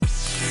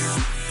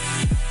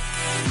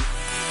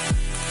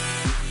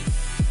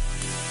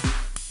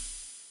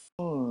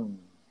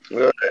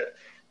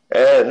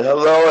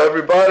Hello,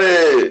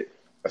 everybody.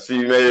 I see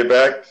you made it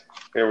back.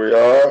 Here we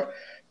are,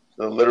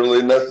 the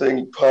Literally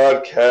Nothing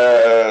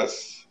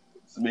podcast.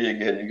 It's me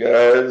again, you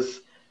guys.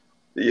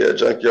 The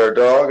Junkyard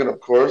Dog, and of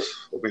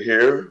course, over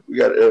here, we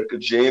got Erica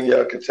Jean, the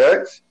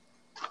architect.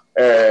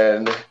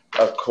 And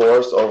of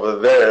course, over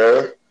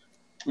there,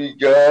 we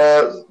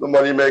got the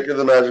Moneymaker,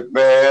 the Magic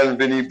Man,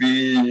 Vinny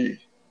B.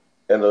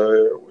 And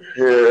we're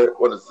here,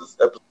 what is this,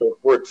 episode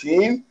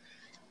 14?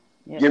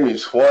 Yep. Give me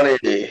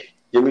 20.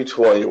 Give me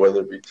 20, whether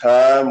it be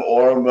time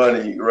or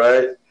money,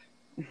 right?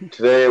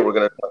 Today we're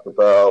going to talk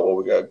about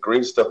we got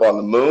green stuff on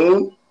the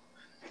moon.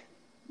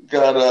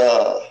 Got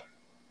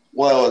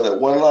what was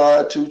it? One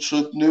lie, two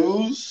truth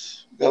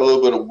news. Got a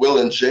little bit of Will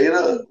and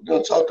Jada we're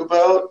going to talk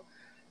about.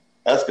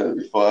 That's going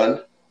to be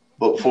fun.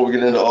 But before we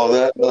get into all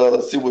that,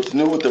 let's see what's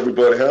new with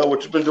everybody. Huh?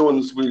 What you been doing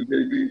this week,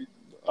 baby?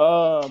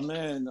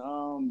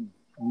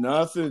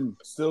 Nothing.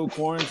 Still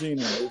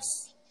quarantining.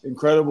 It's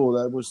incredible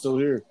that we're still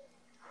here.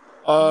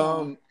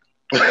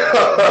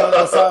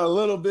 Outside a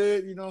little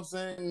bit, you know what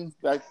I'm saying?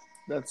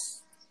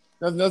 That's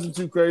nothing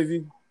too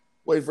crazy.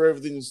 Wait for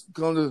everything to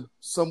come to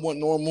somewhat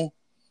normal.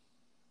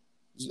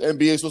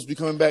 NBA is supposed to be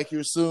coming back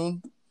here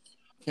soon.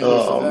 Can't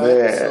wait for that.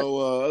 Man.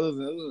 So other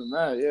than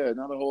that, yeah,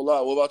 not a whole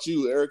lot. What about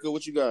you, Erica?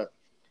 What you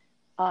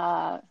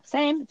got?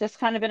 Same. Just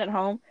kind of been at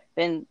home.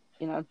 Been,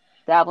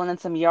 dabbling in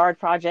some yard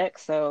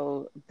projects.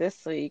 So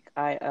this week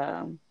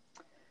I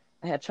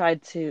had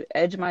tried to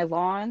edge my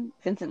lawn.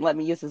 Vincent let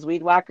me use his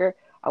weed whacker.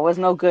 I was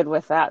no good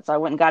with that, so I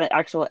went and got an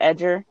actual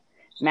edger.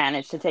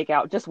 Managed to take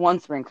out just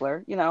one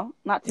sprinkler.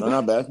 Not too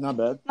bad. Not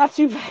bad. Not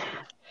too bad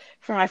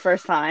for my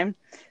first time.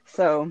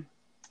 So,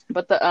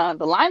 but the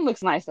line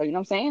looks nice though. You know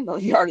what I'm saying? The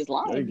yard is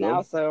lined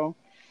now. So,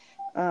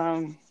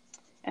 and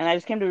I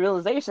just came to the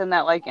realization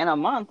that like in a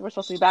month we're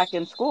supposed to be back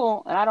in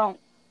school, and I don't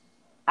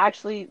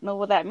actually know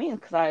what that means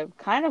because I've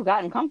kind of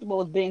gotten comfortable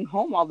with being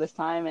home all this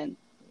time, and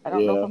I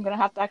don't know if I'm gonna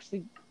have to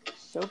actually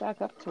show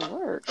back up to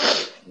work.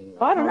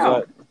 So I don't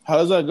know. How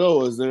does that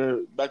go? Is there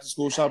back to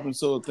school shopping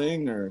still a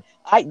thing, or?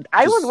 I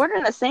was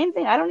wondering the same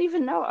thing. I don't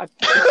even know. It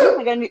seems like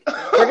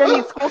we're gonna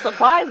need school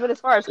supplies, but as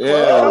far as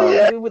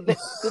clothes,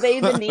 do they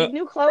even need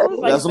new clothes?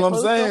 Like, that's what I'm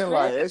saying.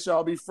 Like, it should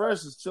all be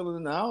fresh. It's chilling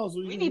in the house.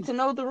 We need to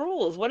know the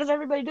rules. What does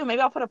everybody do? Maybe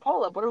I'll put a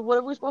poll up. What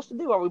are we supposed to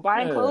do? Are we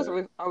buying clothes,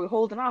 or are we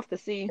holding off to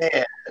see?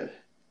 Man,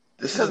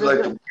 this is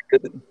like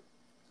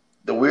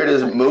the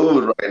weirdest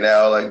mood right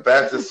now. Like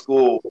back to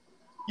school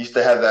used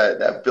to have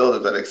that build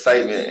up, that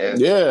excitement, and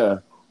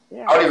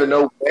I don't even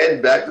know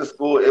when back to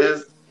school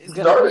is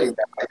starting.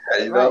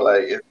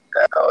 Like it's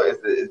now, is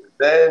it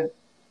then?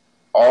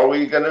 Are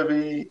we gonna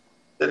be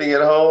sitting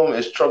at home?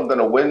 Is Trump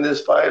gonna win this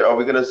fight? Are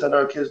we gonna send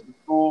our kids to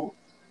school?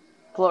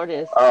 Florida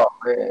is. Oh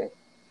man.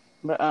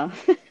 But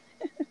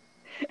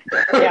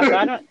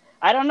so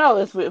I don't know.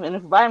 If we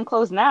buy them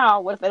clothes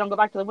now, what if they don't go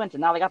back to the winter?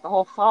 Now they got the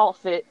whole fall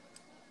fit,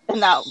 and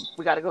now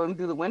we got to go and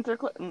do the winter.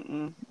 I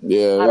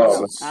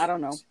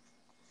don't know.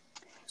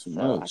 Too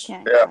much.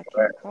 I can't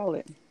call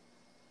it.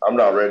 I'm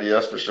not ready,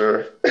 that's for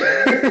sure.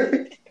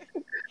 I'm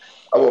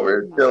over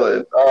here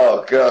chilling.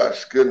 Oh,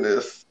 gosh,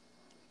 goodness.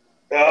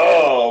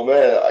 Oh,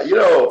 man.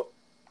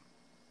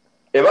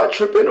 Am I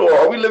tripping or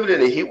are we living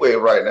in a heat wave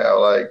right now?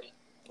 Like,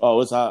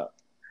 it's hot.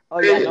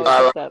 Oh, yeah, no,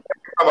 it's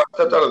I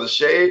stepped out of the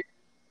shade,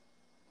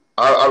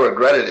 I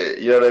regretted it.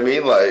 You know what I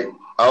mean? Like,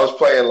 I was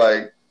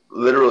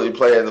literally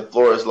playing The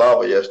Floor is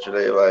Lava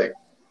yesterday. Like,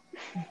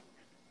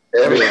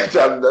 every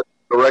time that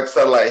direct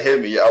sunlight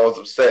hit me, I was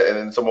upset. And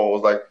then someone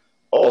was like,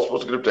 "Oh, I'm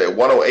supposed to get up to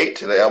 108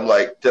 today." I'm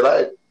like, "Did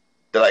I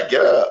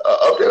get an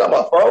update on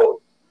my phone?"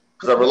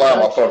 Because I rely on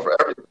my phone for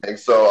everything.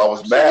 So I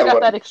was mad. You got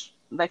that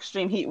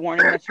extreme heat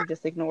warning that you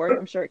just ignored.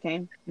 I'm sure it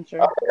came. I'm sure.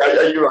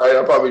 You're right.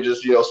 I probably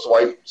just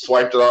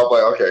swiped it off.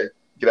 Like, okay,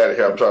 get out of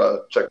here. I'm trying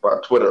to check my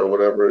Twitter or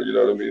whatever. You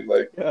know what I mean?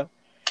 Like, yeah.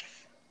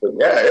 But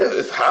yeah,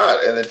 it's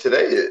hot. And then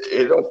today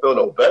it don't feel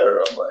no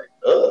better. I'm like,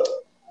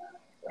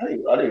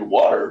 I need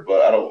water,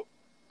 but I don't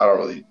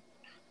really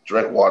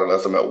drink water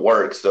unless I'm at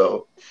work.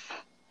 So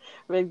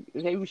maybe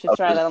we should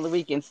try that on the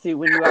weekends too.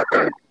 When you're out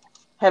there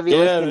heavy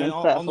lifting and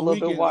stuff, on a little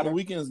bit of water. On the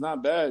weekends,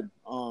 not bad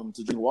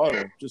to drink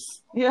water.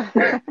 Just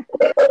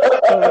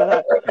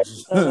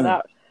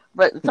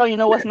But so you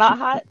know what's not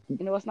hot?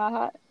 You know what's not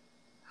hot?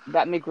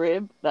 That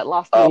McRib that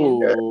lost.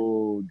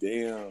 Oh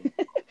damn!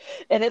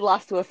 And it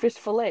lost to a fish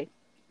fillet.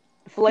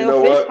 Filet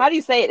of fish? What? How do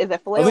you say it? Is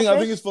it filet of fish? I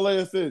think it's filet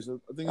of fish.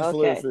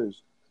 Filet of fish.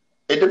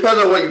 It depends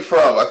on where you're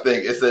from. I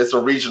think it's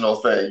a regional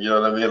thing. You know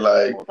what I mean?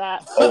 Like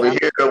over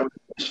here, we're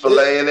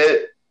filleting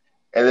it,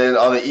 and then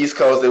on the East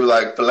Coast, they were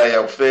like filet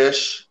of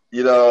fish.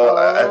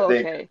 I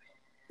think. Okay.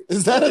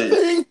 Is that a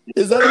thing?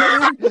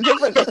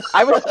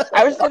 I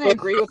was going to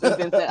agree with you,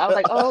 Vincent. I was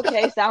like,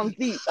 okay, sounds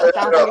deep. Sounds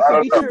like it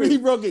could be true. He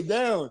broke it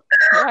down.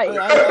 Right.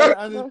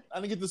 I didn't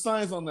get the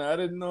science on that. I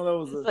didn't know that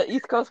was the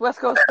East Coast, West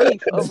Coast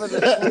beef over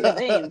the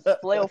names.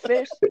 Filet of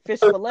fish, fish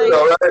fillet.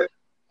 Right?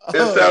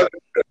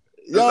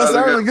 It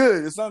sounded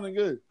good. It sounded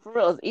good. For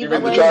real, either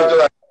way.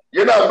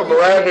 You're not from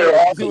around here.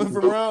 You went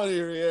from around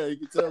here, yeah. You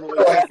can tell the way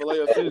filet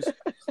of fish.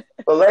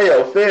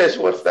 Filet-O-Fish,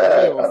 what's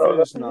that? I don't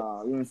know. Fish,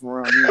 nah, you ain't from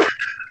around here.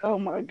 Oh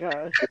my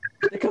gosh.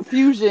 The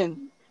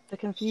confusion. The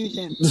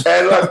confusion.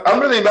 And like,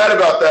 I'm really mad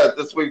about that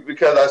this week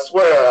because I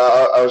swear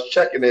I was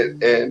checking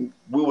it and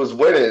we was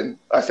winning.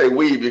 I say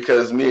we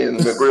because me and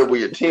McGrill were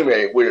your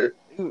teammate. We're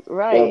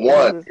Right.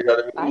 one. You know what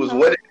I mean? I We was know.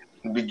 winning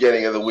in the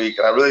beginning of the week,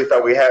 and I really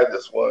thought we had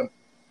this one.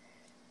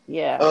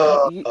 Yeah.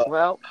 Well, you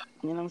know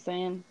what I'm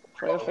saying?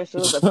 Play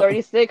officials at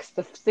 36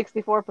 to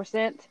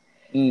 64%.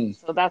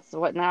 So that's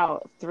what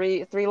now?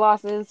 Three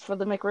losses for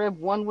the McRib,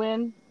 1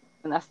 win,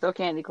 and that's still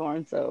candy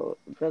corn. So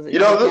does it? You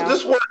know,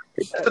 this one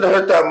doesn't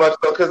hurt that much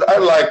though because I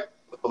like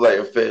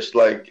Filet-O-Fish.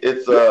 Like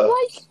it's You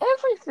like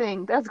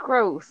everything. That's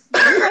gross.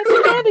 You like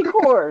the candy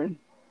corn.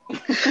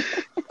 it's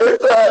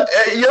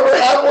you ever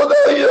had one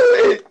though?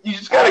 You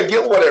just gotta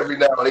get one every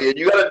now and then.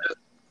 You gotta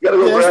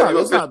go grab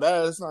it's not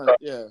bad. It's not.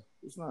 Yeah,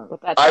 it's not.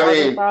 With that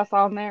tartar sauce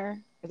on there.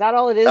 Is that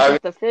all it is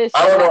with the fish?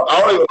 I don't know.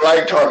 I don't even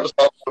like tartar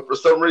sauce, but for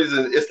some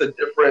reason, it's a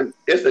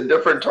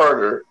different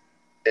tartar.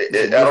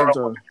 I don't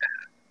know.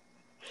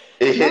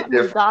 It hit different.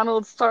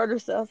 McDonald's tartar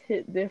sauce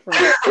hit different.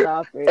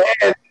 Stop it.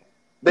 And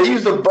they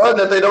use a bun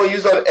that they don't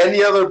use on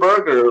any other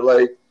burger.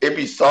 Like it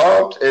be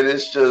soft, and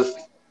it's just.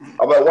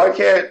 I'm like, why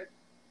can't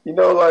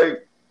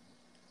like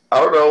I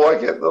don't know why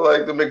can't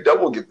the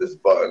McDouble get this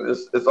bun?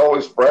 It's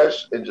always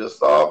fresh and just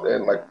soft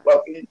and like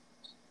fluffy.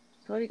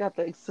 So you got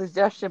the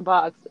suggestion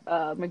box.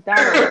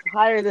 McDonald's,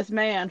 hire this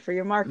man for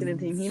your marketing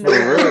team. He knows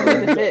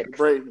the fix.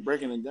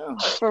 Breaking it down.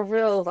 For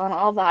reals on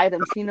all the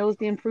items. He knows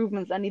the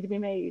improvements that need to be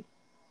made.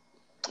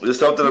 There's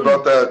something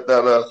about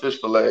that fish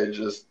fillet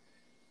just.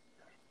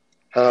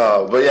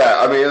 But yeah,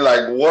 I mean,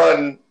 like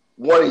one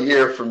a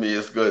year for me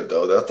is good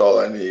though. That's all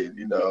I need,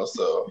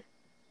 So,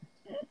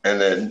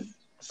 and then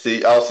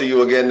I'll see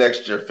you again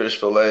next year, fish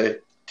fillet,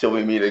 till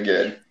we meet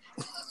again.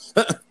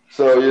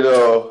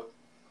 So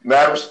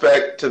mad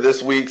respect to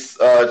this week's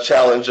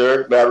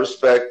challenger. Mad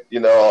respect,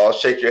 I'll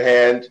shake your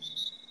hand.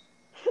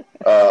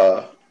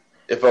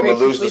 If I'm gonna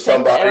lose to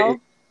somebody,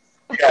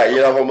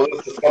 if I'm gonna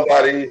lose to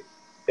somebody,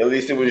 at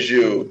least it was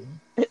you.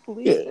 At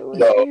least it was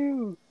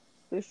you.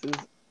 This is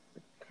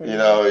crazy.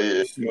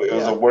 It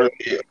was a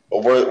worthy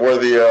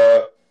worthy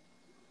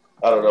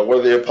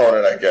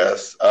opponent, I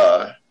guess.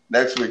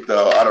 Next week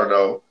though, I don't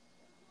know.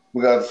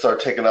 We gotta start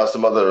taking out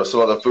some other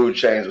food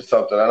chains or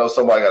something. I know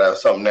somebody gotta have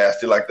something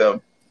nasty like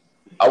them.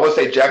 I would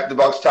say Jack in the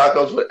Box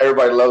tacos, but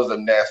everybody loves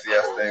them nasty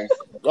ass things.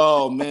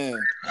 Oh man!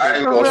 I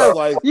ain't gonna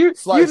try. You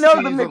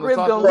know the McRib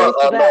gonna lose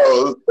to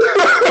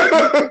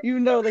that. You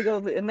know they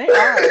go, and they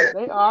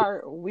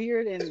are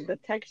weird, and the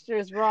texture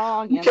is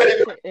wrong. You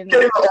can't even open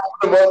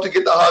them up to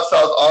get the hot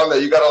sauce on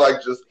there. You gotta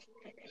just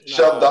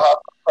shove the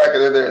hot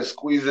packet in there and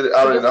squeeze it.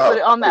 I don't even know. Put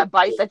it on that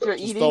bite that you're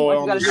eating.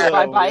 You gotta do it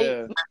by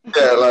bite.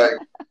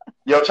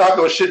 Yeah,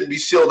 tacos shouldn't be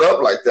sealed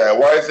up like that.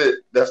 Why is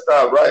it? That's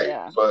not right.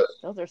 Yeah, but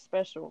those are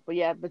special. But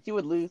you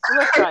would lose. So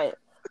let's try it.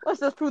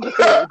 Let's just prove the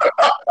food.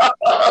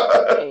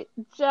 Okay,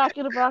 Jack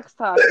in the Box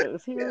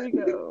tacos. Here we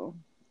go.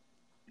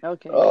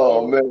 Okay.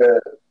 Oh man,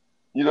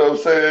 you know what I'm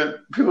saying?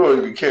 People don't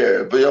even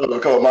care. But y'all gonna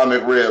call my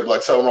McRib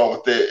like something wrong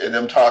with it and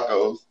them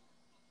tacos.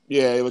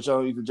 Yeah, but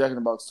y'all eat the Jack in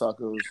the Box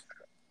tacos.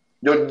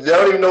 They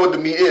don't even know what the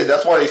meat is.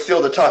 That's why they seal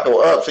the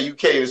taco up so you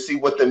can't even see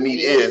what the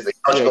meat is. They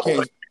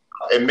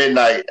at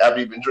midnight after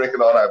you've been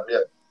drinking all night.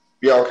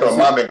 Y'all come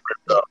my McRib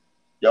though.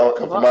 Y'all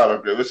come from my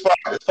McRib. It's fine.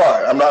 It's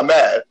fine. I'm not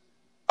mad.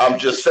 I'm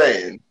just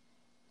saying.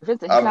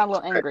 Vincent, he sounds a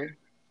little angry.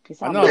 He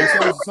sounds a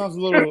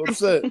little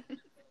upset.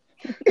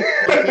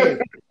 Okay.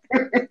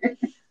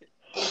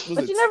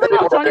 But you never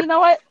know, Tony. You know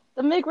what?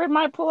 The McRib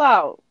might pull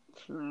out.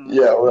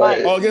 Yeah, right.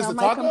 Against the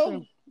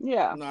taco?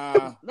 Yeah.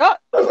 Nah. No,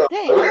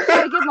 dang, I'm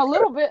trying to give him a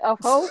little bit of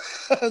hope.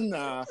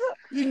 Nah.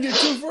 You can get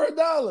 2 for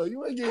 $1.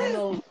 You ain't getting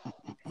no.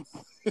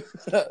 You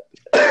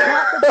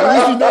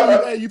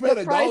paid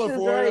 $1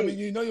 for it. I mean,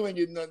 you know you ain't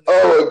getting nothing.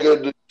 Oh my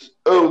goodness.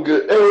 Oh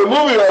good. Anyway,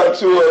 moving on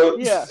to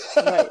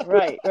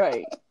right.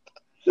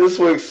 This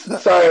week's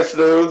science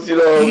news. Got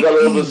a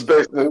little bit of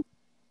space news.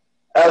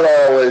 As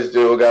I always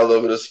do, got a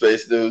little bit of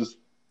space news.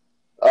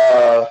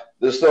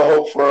 There's still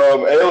hope for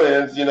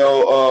aliens.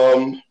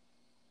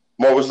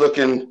 I'm always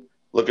looking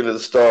at the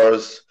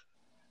stars,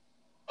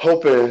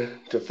 hoping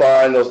to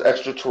find those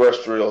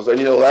extraterrestrials.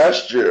 And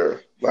last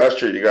year, you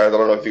guys, I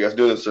don't know if you guys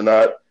do this or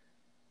not,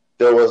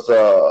 there was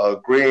a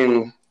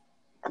green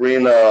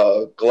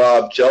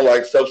glob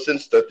gel-like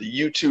substance that the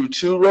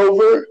U-22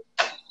 rover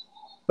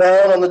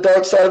found on the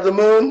dark side of the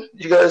moon.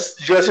 Did you guys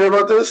hear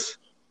about this?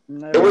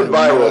 No, it went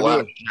viral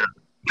last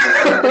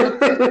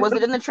year. Was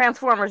it in the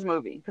Transformers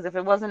movie? Because if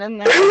it wasn't in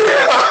there.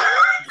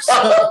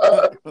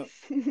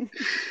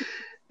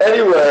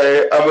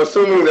 Anyway, I'm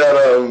assuming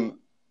that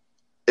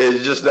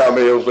it just now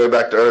made its way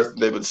back to Earth.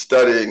 They've been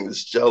studying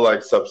this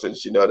gel-like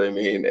substance, you know what I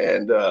mean?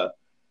 And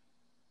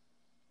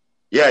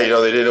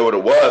they didn't know what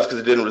it was because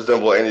it didn't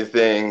resemble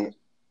anything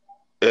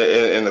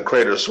in the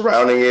crater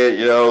surrounding it,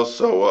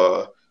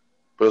 So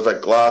it was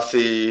like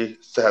glossy, it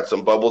had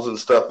some bubbles and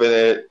stuff in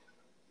it.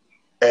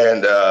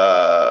 And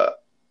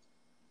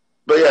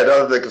but now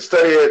that they could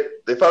study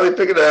it, they finally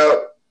figured it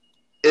out.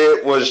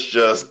 It was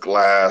just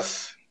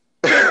glass.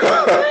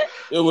 I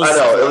It was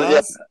know. It was,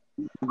 glass.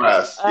 yeah,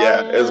 glass.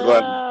 Yeah, it was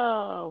glass.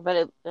 Oh,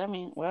 but I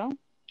mean, well,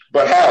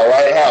 But how?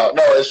 Right? How?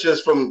 No, it's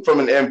just from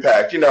an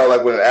impact.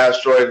 Like when an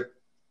asteroid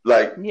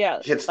like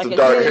yeah, hits like the it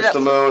heated hits up. the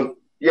moon.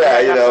 Yeah, Yeah,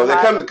 it got so they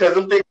hot. come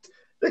because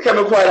they come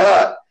in quite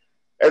hot,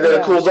 and then it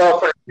Yeah. cools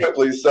off pretty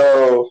quickly.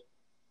 So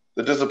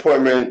the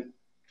disappointment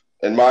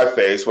in my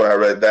face when I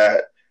read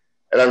that,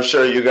 and I'm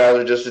sure you guys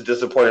are just as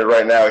disappointed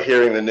right now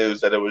hearing the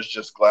news that it was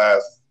just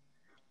glass.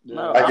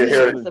 No, Yeah, I I'm can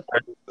hear it.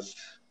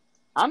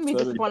 I'm be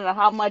excited. disappointed at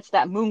how much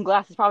that moon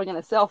glass is probably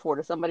going to sell for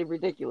to somebody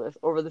ridiculous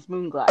over this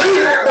moon glass. I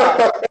mean, it's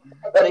glass,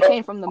 but it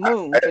came from the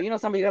moon, so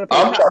somebody's got to pay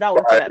I'm top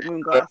dollar for trying, that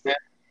moon glass.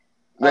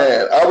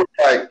 man. I was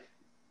like,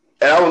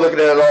 and I was looking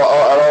at it at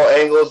all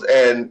angles,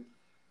 and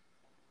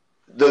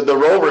the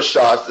rover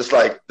shots. It's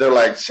like they're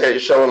like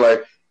showing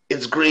like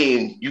it's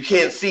green. You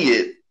can't see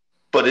it,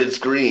 but it's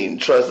green.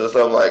 Trust us.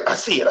 I'm like, I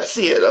see it. I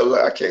see it. I was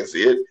like, I can't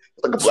see it.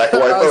 It's like a black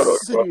and white I photo.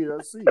 see it.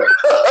 I see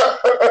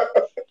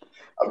it.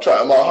 I'm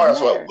trying my Same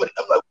hardest. there. I'm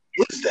like,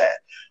 what is that?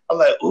 I'm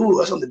like, ooh,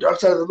 that's on the dark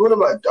side of the moon. I'm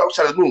like, dark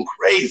side of the moon,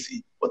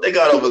 crazy. What they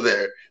got over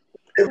there?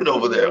 Living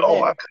over there. Over Oh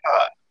there, my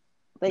god,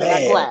 they got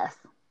man. glass.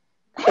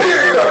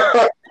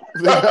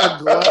 They got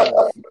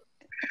glass.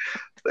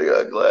 They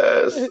got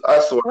glass. I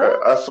swear.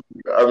 Well, I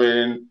swear. I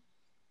mean,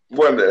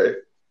 one day,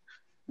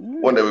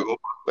 mm, we go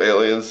for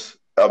aliens.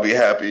 I'll be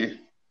happy.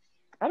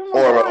 I don't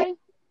know Or why.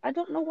 I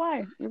don't know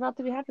why you're about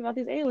to be happy about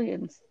these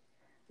aliens.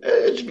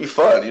 it should be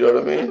fun. You know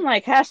what I I'm mean?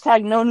 like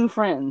hashtag no new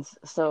friends.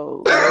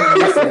 So No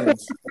new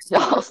friends.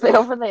 y'all stay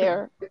over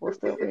there. We'll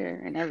stay over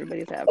here, and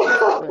everybody's happy.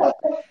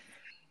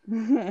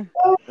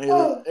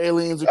 But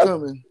Aliens are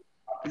coming.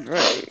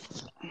 right.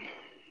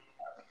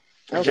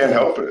 I can't Okay.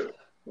 help it.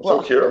 Well,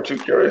 I'm too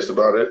curious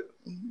about it.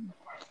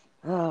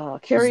 It's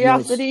nuts.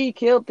 curiosity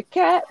killed the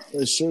cat.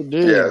 It sure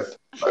did. Yes.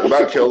 It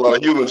might kill a lot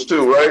of humans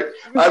too, right?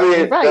 I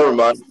mean, Right. never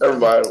mind. Never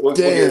mind. We'll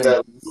get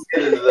Damn.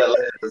 into that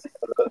later.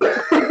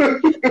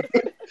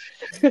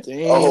 Okay.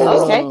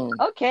 Damn.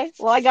 Okay.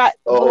 Well, I got a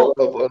Oh, little.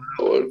 up on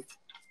that one.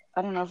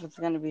 I don't know if it's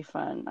gonna be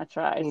fun. I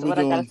tried. What So we what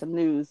I got doing? is some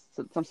news,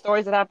 some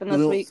stories that happened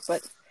this week,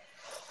 but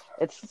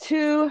it's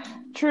 2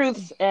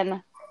 truths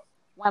and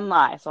 1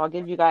 lie. So I'll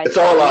give you guys It's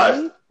all lies.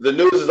 three. The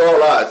news is all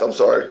lies. I'm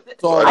sorry.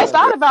 all I lies.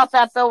 thought about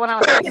that though when I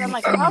was thinking. I'm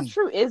like, how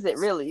true is it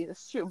really?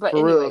 It's true, but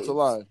For real, it's anyways, a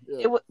lie.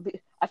 Yeah.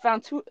 I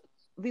found 2.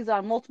 These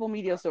are multiple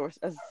media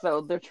sources,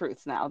 so they're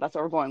truths now. That's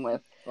what we're going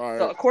with. All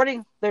So right.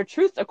 they're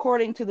truths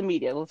according to the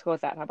media. Let's go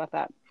with that. How about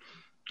that?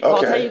 So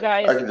Okay.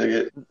 I can dig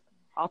it.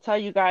 I'll tell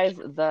you guys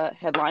the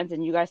headlines,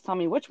 and you guys tell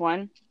me which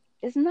one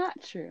is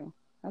not true.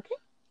 Okay?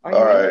 Are you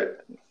All ready? right.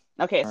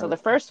 Okay, so the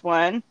first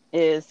one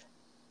is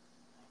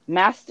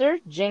Master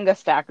Jenga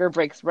Stacker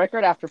breaks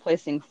record after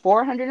placing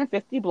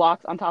 450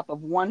 blocks on top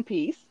of one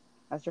piece.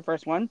 That's your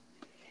first one.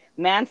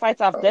 Man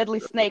fights off deadly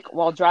snake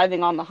while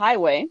driving on the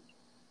highway.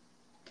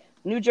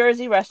 New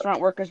Jersey restaurant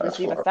workers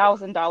receive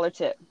 $1,000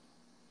 tip.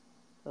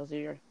 Those are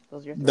your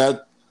three.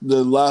 That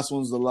the last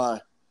one's the lie.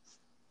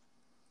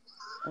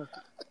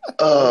 Okay.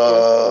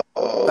 Oh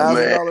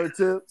man. $1,000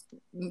 tip?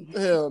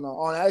 Hell no.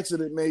 On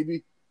accident,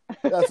 maybe.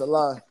 That's a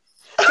lie.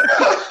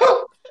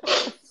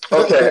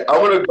 Okay,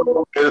 I'm gonna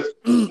go with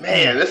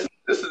man. This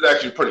is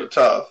actually pretty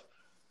tough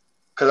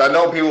because I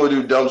know people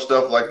do dumb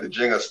stuff like the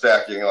Jenga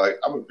stacking. Like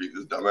I'm gonna beat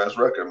this dumbass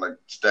record, like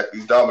stack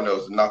these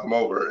dominoes and knock them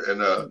over,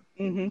 and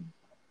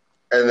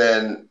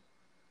then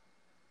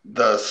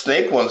the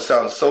snake one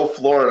sounds so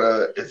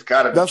Florida. It's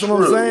got to be That's true.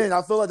 what I'm saying.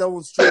 I feel like that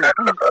one's true.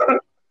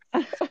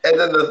 And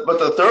then but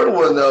the third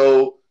one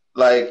though,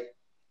 like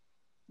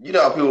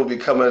how people be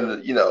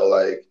coming,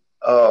 like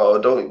oh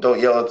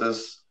don't yell at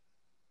this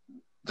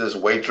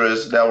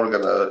waitress. Now we're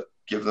gonna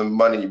give them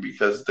money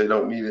because they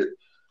don't need it.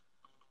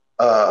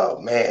 Oh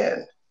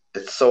man,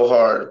 it's so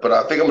hard. But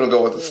I think I'm gonna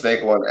go with the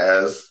snake one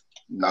as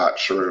not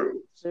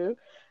true. True.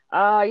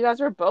 You guys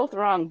were both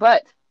wrong,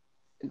 but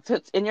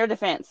in your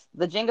defense,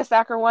 the Jenga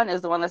Stacker one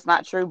is the one that's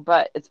not true,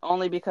 but it's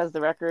only because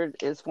the record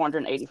is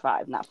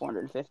 485, not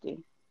 450.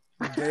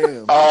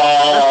 Damn.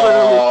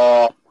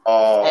 Oh.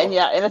 And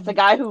it's a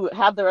guy who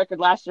had the record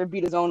last year,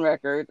 beat his own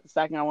record,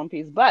 stacking on one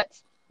piece. But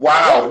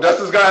wow, does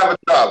this guy have a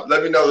job?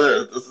 Let me know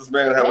this. Does this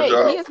man have a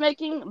job? He is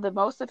making the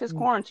most of his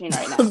quarantine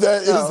right now.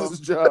 That is his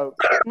job.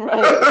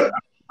 Right.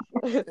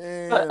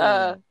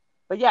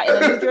 But yeah,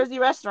 in a New Jersey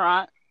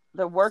restaurant,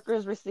 the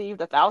workers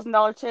received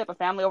 $1,000 tip, a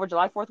family over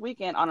July 4th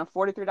weekend, on a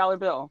 $43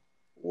 bill.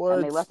 What?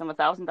 And they left them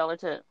 $1,000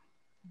 tip.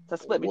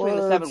 It's a split between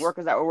the 7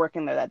 workers that were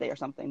working there that day or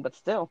something, but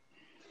still.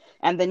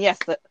 And then,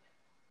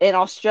 in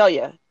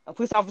Australia, a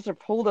police officer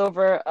pulled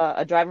over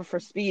a driver for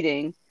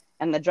speeding,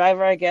 and the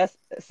driver, I guess,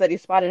 said he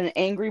spotted an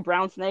angry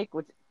brown snake,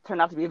 which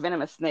turned out to be a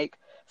venomous snake,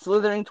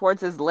 slithering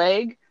towards his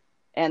leg,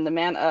 and the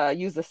man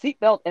used a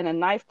seatbelt and a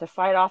knife to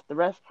fight off the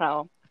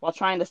reptile while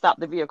trying to stop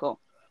the vehicle.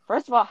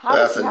 First of all, how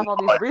does he have all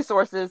these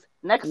resources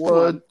next to him?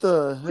 What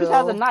the hell? He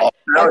has a knife.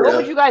 Like, what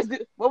would you guys do?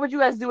 What would you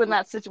guys do in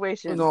that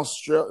situation? In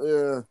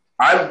Australia,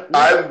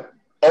 I'm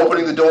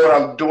opening the door.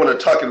 I'm doing a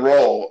tuck and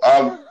roll.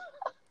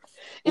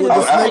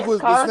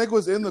 the snake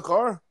was in the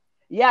car.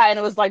 Yeah, and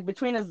it was like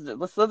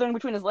slithering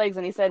between his legs,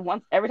 and he said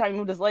every time he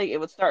moved his leg, it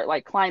would start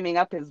like climbing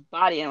up his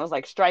body, and it was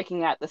like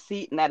striking at the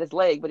seat and at his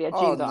leg, but he had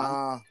Oh jeans on.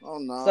 nah, oh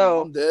nah,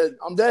 So I'm dead.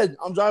 I'm dead.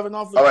 I'm driving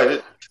off. All right,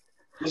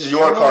 this is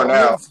your I'm car on.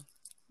 now.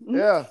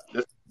 Yeah.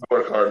 This is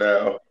your car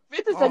now.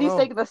 Vincent I said don't he's know.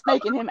 taking the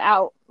snake and him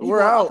out. He's We're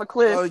going out. off a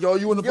cliff. Yo,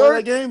 you want to play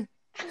that game?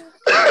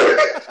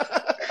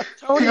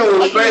 Tony You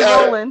go straight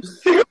out. rolling.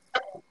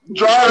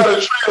 Drive out a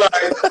tree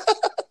line.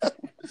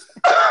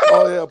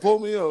 Oh yeah, pull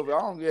me over.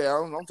 I don't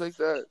take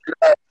that.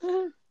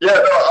 Yeah,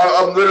 no,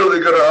 I'm literally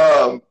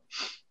gonna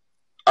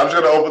I'm just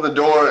gonna open the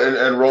door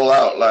and roll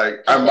out.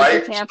 Like I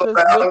might slow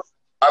down.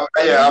 I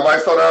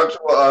might slow down to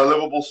a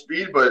livable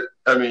speed, but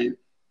I mean,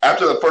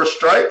 after the first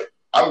strike,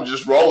 I'm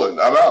just rolling.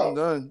 I'm out. I'm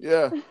done.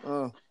 Yeah.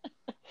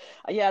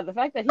 Yeah, the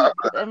fact that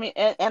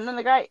and then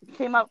the guy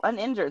came up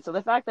uninjured. So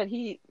the fact that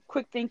he,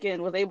 quick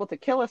thinking, was able to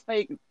kill a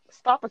snake,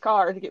 stop a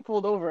car to get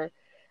pulled over,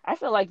 I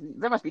feel like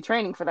there must be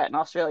training for that in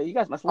Australia. You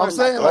guys must learn. I'm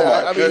saying,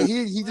 that.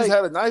 he just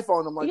had a knife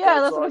on him. Like yeah,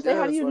 that, that's so what I'm saying.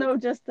 How do you know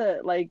just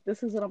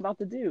this is what I'm about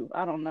to do?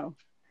 I don't know.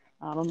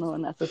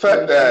 And that's the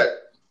fact that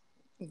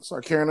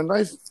start carrying a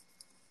knife.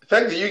 The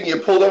fact that you can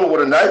get pulled over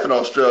with a knife in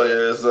Australia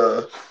is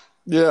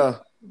yeah.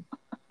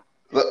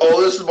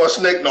 Oh, this is my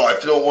snake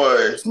knife. Don't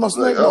worry. It's my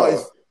snake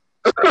knife.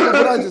 Look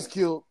what I just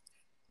killed.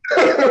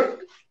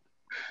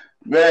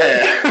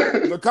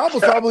 Man, the cop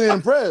was probably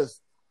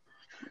impressed.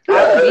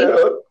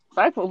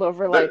 I pulled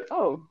over They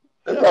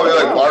probably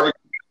like barbecue.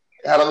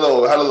 Had a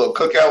little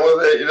cookout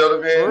with it. You know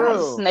what I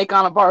mean? Snake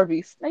on a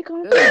Barbie. Snake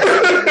on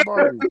a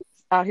Barbie.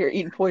 Out here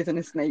eating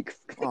poisonous snakes.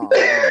 Oh,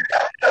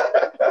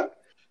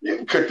 you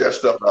can cook that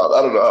stuff out.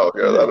 I don't know how it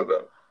goes. I don't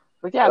know.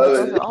 But yeah,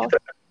 those are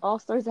all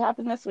stories that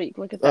happened this week.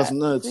 Look at that. That's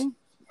nuts. See?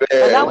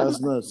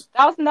 That's nuts.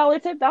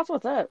 $1,000 tip. That's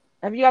what's up.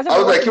 Have you guys ever? I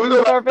was like, can we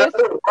go service?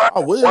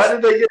 Why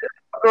did they get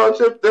 $1,000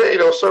 tip? They,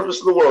 service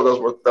to the world. That's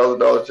worth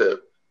 $1,000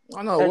 tip.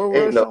 I know. Where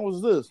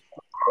was this?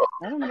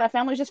 I don't know. That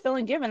family was just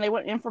feeling given. They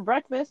went in for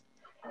breakfast.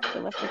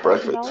 They left a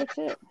 $1,000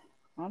 tip.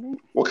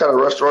 What kind of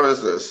restaurant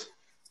is this?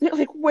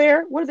 Like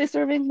where? What are they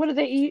serving? What do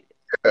they eat?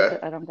 Yeah.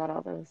 I don't got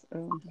all those.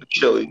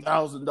 Chili.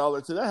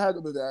 $1,000 tip. That had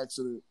to be the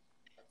accident.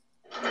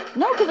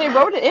 No, because they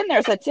wrote it in there.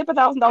 It said tip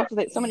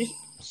 $1,000. Somebody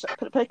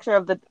put a picture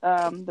of the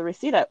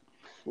receipt up,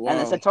 and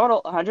it said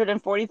total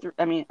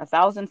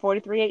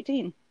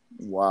 $1,043.18.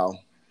 Wow.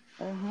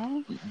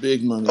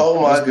 Big money.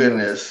 Oh my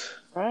goodness.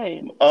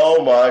 Right.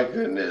 Oh my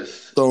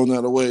goodness. Throwing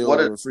that away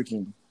over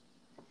freaking.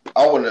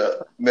 I want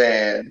to,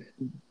 man.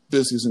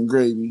 Biscuits and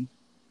gravy.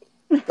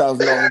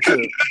 $1,000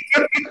 tip.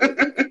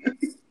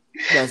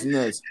 That's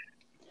nuts.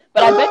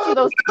 But I bet you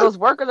those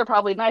workers are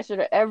probably nicer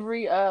to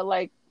every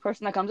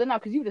person that comes in now,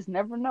 because you just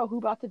never know who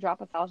about to drop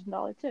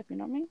 $1,000 tip. You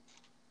know what I mean?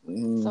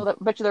 So I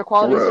bet you their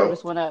quality of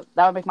service went up.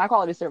 That would make my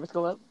quality of service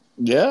go up.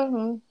 Yeah.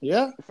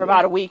 For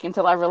about a week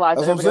until I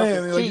realized that's what I'm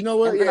saying. Like, you know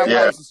what?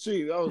 This is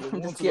cheap. That was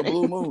once in a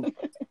blue moon.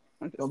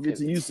 Don't get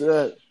too used to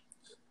that.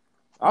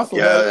 I feel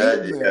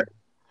bad.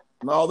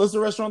 No, this is a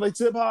restaurant they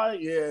tip high.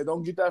 Yeah,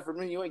 don't get that from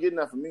me. You ain't getting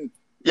that from me.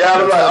 Yeah,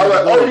 I'm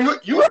like, oh,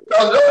 you have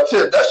 $1,000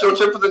 tip. That's your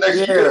tip for the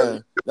next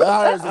year. That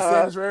hires the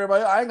standards for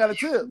everybody. I ain't got a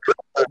tip.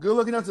 Good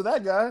looking up to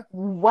that guy.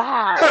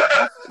 Wow.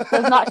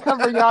 Does not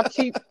cover y'all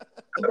cheap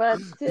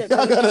tip.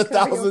 I got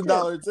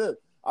 $1,000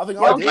 tip. I think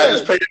my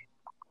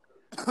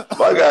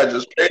guy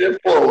just paid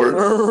it forward.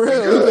 For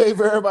real, he paid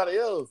for everybody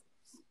else.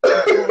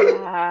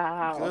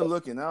 Wow. Good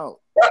looking out.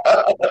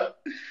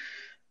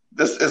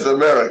 This is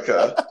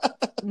America.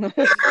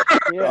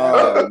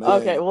 Yeah.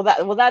 Okay. Well,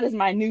 that is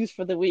my news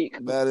for the week.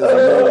 That is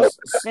news.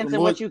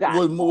 Vincent, what you got?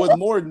 With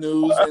more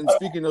news, and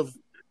speaking of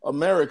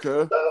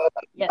America,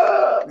 yes.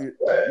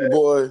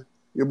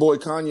 your boy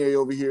Kanye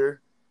over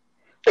here.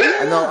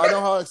 I know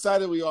how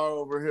excited we are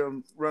over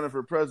him running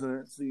for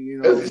presidency.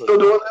 Is he still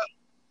doing that?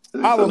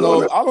 I don't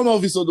know. I don't know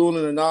if he's still doing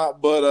it or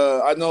not,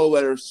 but I know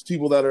there's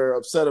people that are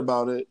upset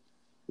about it.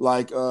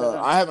 Like,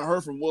 I haven't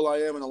heard from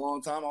will.i.am in a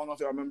long time. I don't know if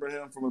y'all remember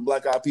him from the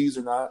Black Eyed Peas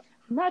or not.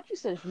 Not you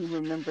said if you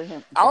remember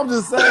him. I'm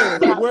just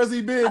saying, like, where's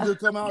he been to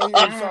come out here?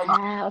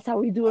 That's how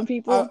we doing,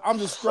 people. I'm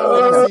just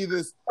scrolling to see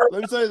this.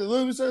 Let me tell you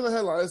the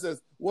headline. It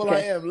says,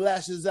 will.i.am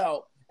lashes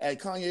out at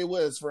Kanye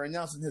West for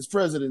announcing his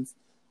presidency.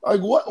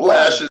 Like, what?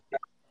 Lashes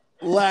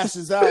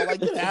out.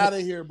 Like, get out of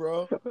here,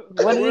 bro.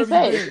 What did he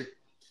say?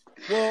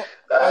 Well,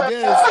 I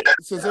guess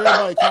since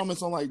everybody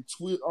comments on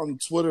on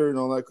Twitter and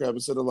all that crap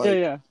instead of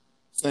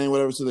saying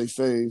whatever to their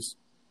face,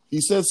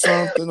 he said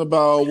something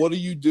about what do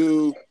you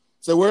do?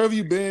 So where have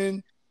you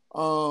been?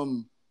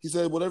 He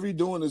said whatever you're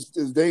doing is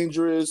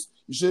dangerous.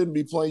 You shouldn't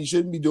be playing. You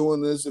shouldn't be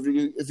doing this. If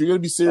you're gonna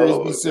be serious,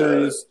 be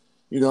serious.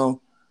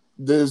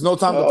 There's no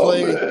time to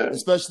play,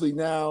 especially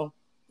now.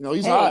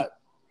 He's hot.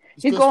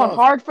 He's going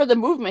hard for the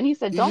movement. He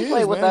said, "Don't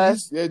play with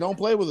us." Don't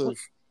play with us.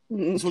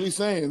 That's what he's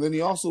saying. And then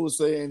he also was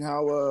saying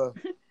how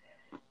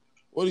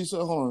what he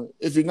said. Hold on.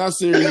 If you're not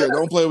serious,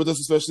 don't play with us,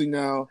 especially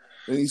now.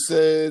 And he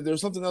said there's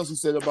something else he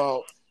said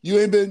about you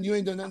ain't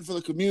done nothing for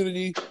the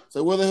community.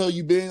 So where the hell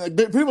you been? Like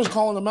pretty much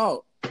calling him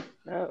out.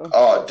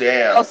 Oh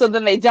damn. Oh, so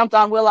then they jumped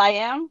on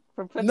will.i.am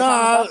for putting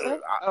Nah,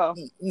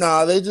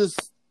 they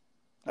just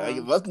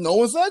No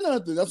one said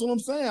nothing. That's what I'm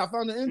saying. I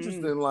found it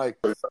interesting. Like,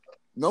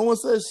 no one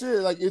said shit.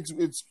 Like,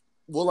 it's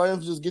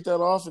will.i.am just get that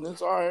off, and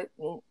it's all right.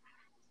 Well,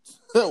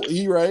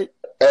 he right.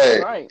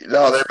 Hey, Right.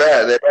 no, they're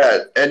bad. They're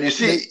bad. And you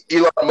see,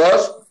 Elon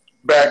Musk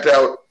backed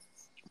out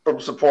from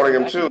supporting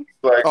him too.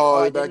 Like, Oh,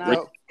 I he did backed not.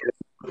 out.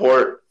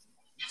 support.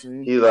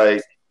 He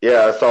like,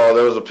 yeah, I saw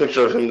there was a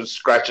picture of him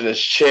scratching his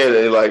chin,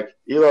 and he like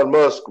Elon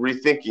Musk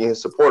rethinking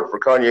his support for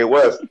Kanye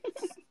West.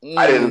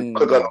 I didn't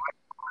click on the link.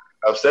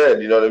 I've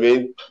said, you know what I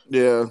mean?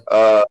 Yeah.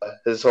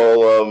 His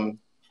whole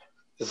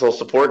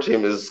support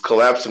team is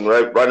collapsing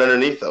right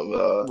underneath him.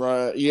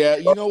 Right. Yeah.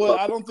 You know what?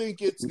 I don't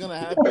think it's gonna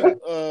happen.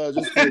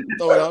 Just to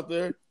throw it out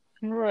there.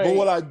 Right. But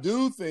what I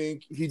do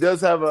think, he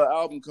does have an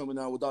album coming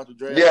out with Dr.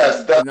 Dre.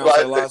 Yes, that's announced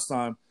what that last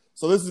time.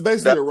 So this is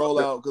basically a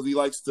rollout because he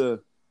likes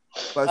to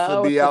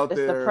be out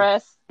there. It's the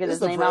press. Get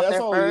his name out there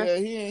first. Yeah,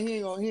 he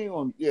ain't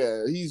gonna.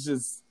 Yeah, he's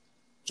just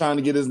trying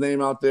to get his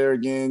name out there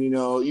again. You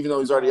know, even though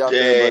he's already out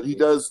there, but he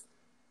does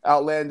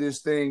outlandish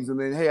things. And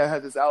then, hey, I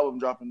had this album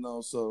dropping though,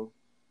 so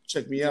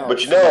check me out.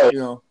 But you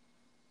know,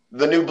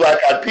 the new Black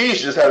Eyed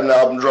Peas just had an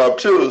album drop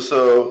too.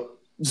 So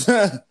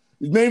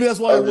maybe that's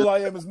why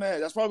will.i.am is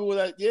mad. That's probably what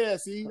that. Yeah,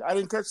 see, I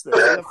didn't catch that.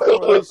 That's the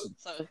correlation.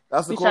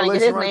 That's the correlation. He's trying to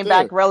get his name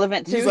back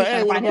relevant too. He's like,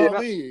 hey, what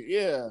about me?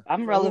 Yeah,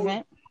 I'm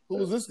relevant.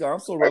 Who is this guy? I'm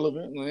so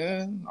relevant,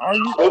 man. Are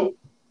you?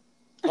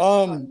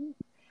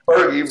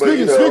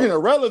 Speaking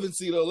of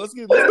relevancy, though, let's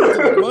get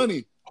to the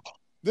money.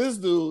 This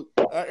dude,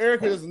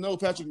 Erica doesn't know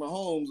Patrick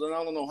Mahomes, and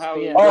I don't know how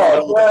he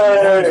knows who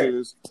Patrick Mahomes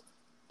is.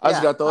 I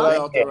just got to throw that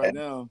out there right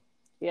now.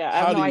 Yeah, I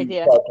have no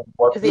idea.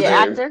 Is he an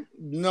actor?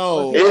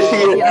 No. Was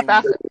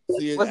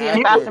he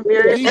in Fast and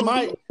Furious?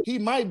 He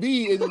might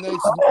be in the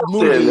next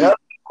movie.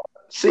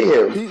 See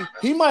him.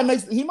 He might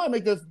make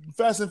the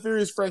Fast and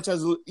Furious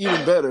franchise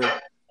even better.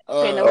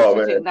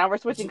 Okay, now we're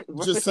switching.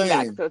 Just saying.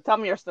 Back. So tell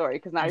me your story,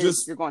 because now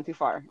you're going too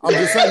far. I'm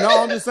just saying.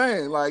 No, I'm just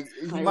saying. Like,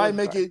 he might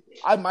make it.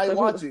 I might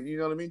watch it. You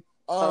know what I mean?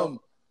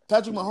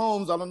 Patrick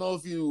Mahomes. I don't know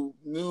if you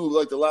knew,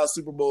 like, the last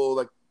Super Bowl,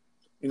 like,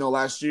 you know,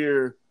 last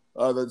year,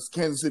 the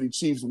Kansas City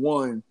Chiefs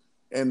won,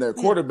 and their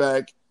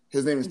quarterback,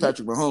 his name is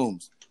Patrick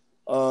Mahomes.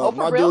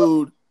 My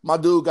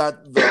dude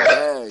got the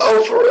bag.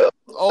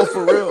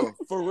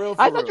 For real.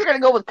 I thought you were gonna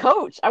go with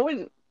coach. I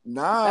wouldn't.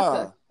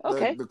 Nah.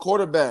 Okay. The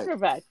quarterback.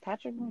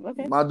 Patrick.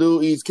 Okay. My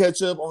dude eats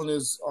ketchup on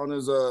his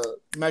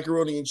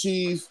macaroni and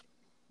cheese.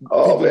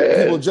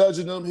 Man. People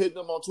judging him, hitting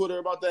him on Twitter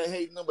about that,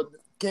 hating him, but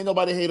can't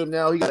nobody hate him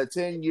now. He got a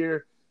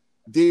 10-year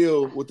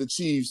deal with the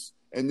Chiefs,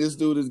 and this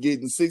dude is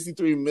getting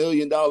 $63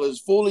 million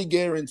fully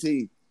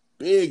guaranteed.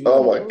 Big money.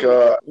 Oh my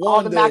God.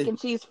 All the mac and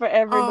cheese for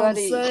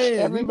everybody. I'm saying,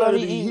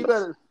 everybody he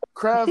better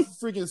Kraft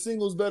freaking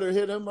Singles better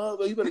hit him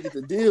up. He better get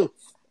the deal.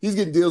 He's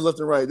getting deals left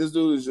and right. This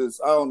dude is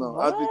just, I don't know.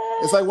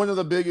 It's like one of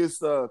the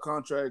biggest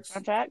contracts.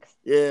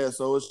 Yeah,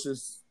 so it's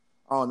just,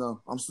 I don't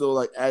know. I'm still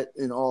like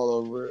in all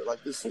over it.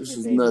 Like this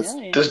is nuts.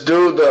 This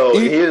dude though,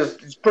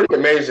 he's pretty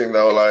amazing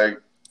though.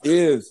 Like he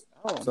is.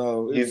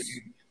 So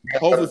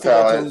hopefully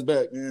football comes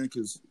back, man.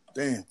 Because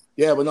damn,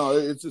 yeah, but no,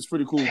 it's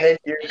pretty cool.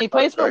 He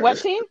plays for what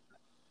team?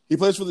 He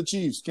plays for the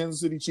Chiefs,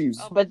 Kansas City Chiefs.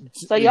 Oh, but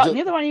so y'all,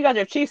 neither one of you guys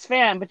are Chiefs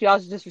fan, but y'all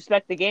just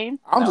respect the game.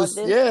 I'm just,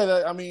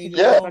 I mean,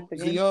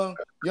 the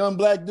young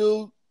black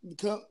dude,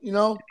 you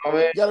know,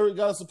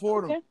 gotta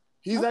support him. Okay.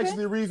 He's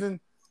actually the reason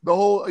the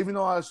whole. Even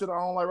though I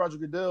don't like Roger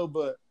Goodell,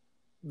 but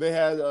they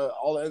had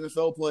all the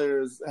NFL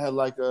players had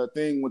like a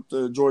thing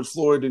with George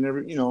Floyd and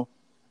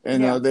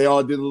they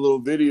all did a little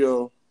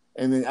video,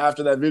 and then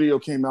after that video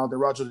came out, then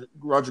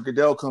Roger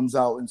Goodell comes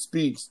out and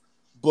speaks,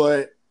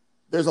 but.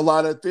 There's a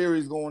lot of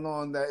theories going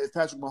on that if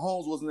Patrick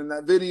Mahomes wasn't in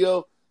that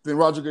video, then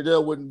Roger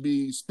Goodell wouldn't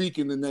be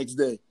speaking the next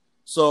day.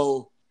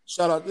 So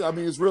shout out. I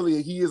mean, it's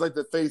really he is like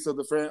the face of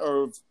the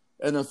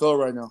NFL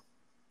right now,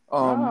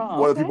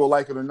 whether people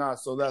like it or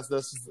not. So that's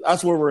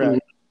where we're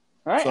at.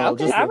 All right, so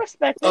okay, I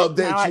respect it.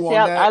 Update you on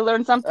that. I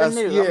learned something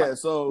new. Yeah,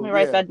 let me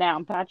write that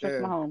down.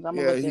 Patrick Mahomes. I'm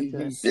gonna look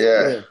into it.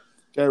 Yeah,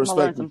 gotta respect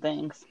learn some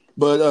things.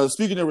 But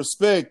speaking of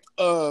respect,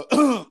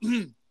 how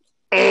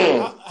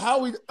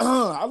we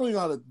I don't even know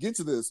how to get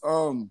to this.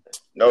 No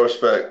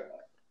respect.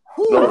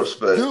 No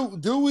respect.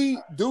 Do we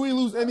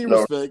lose any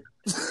respect?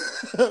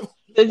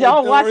 Did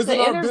y'all watch the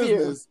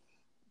interview?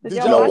 Did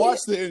y'all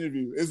watch the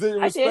interview? Is there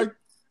respect?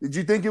 Did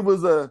you think it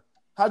was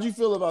how'd you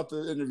feel about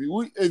the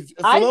interview?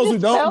 For those who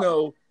don't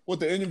know what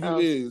the interview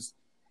is,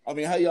 I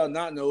mean, how y'all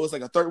not know? It's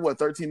like a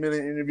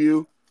 13-minute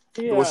interview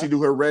where she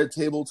do her red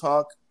table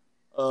talk.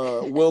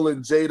 Will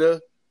and Jada.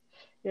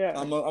 Yeah,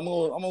 I'm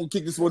gonna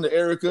kick this one to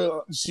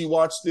Erica. She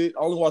watched it. I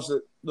only watched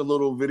the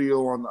little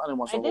video on. I didn't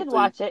watch. I did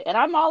watch it, and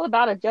I'm all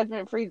about a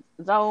judgment-free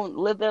zone.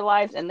 Live their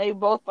lives, and they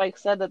both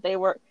said that they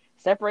were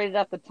separated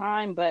at the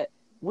time. But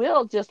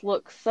Will just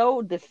looked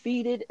so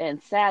defeated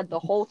and sad the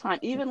whole time.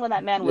 Even when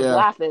that man was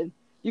laughing,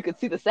 you could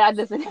see the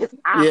sadness in his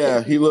eyes.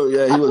 Yeah, he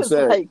looked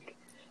sad.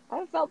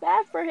 I felt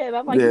bad for him.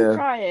 I'm you're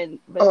crying,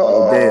 but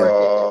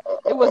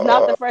it was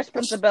not the Fresh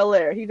Prince of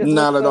Bel-Air. He just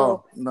not at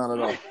all.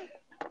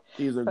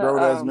 He's a grown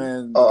ass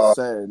man,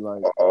 sad.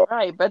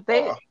 Right, but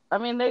I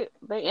mean, they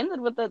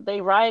ended with the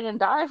they ride and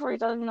die for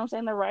each other. You know what I'm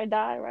saying? They ride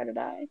or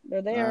die.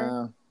 They're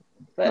there.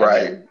 But I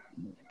Right. mean,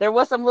 there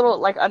was some little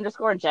like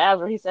underscore jabs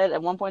where he said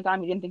at one point in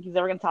time he didn't think he's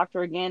ever gonna talk to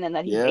her again, and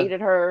that he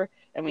hated her.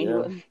 I mean, he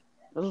was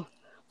a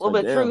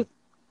little bit of truth.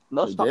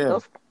 Those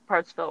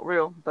parts felt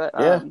real, but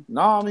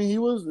no, I mean he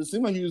was. It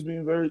seemed like he was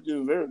being very,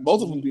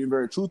 both of them being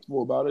very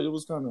truthful about it. It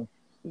was kind of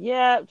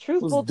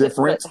truthful.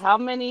 different. How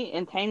many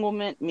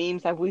entanglement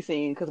memes have we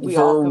seen? Because we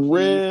all for confused.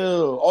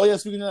 real. Oh yeah,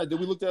 speaking of that, did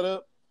we look that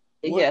up?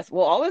 What? Yes.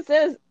 Well, all it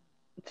says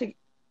to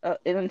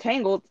in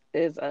entangled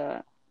is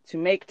to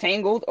make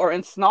tangled or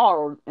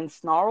ensnarled.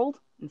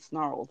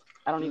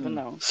 I don't even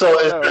know. So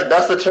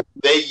that's the term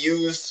they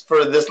used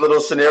for this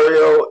little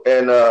scenario,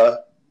 and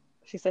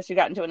she said she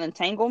got into an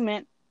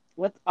entanglement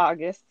with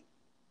August.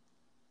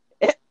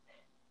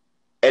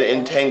 An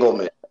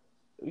entanglement.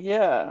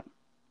 Yeah.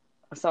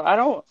 So I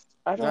don't.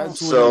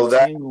 So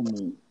that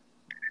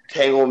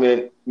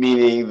entanglement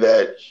meaning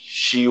that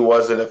she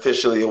wasn't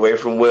officially away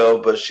from Will,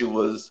 but she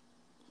was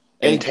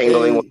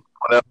entangling with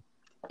someone else.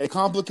 A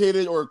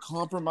complicated or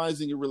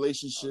compromising a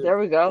relationship. There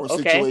we go. Or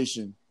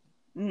situation.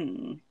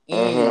 Oh,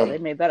 they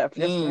made that up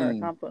just for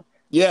her.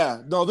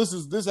 Yeah. No, this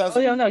has. Oh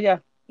yeah, no, yeah.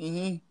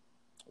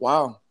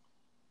 Wow.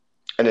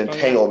 An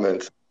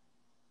entanglement.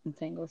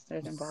 Entangled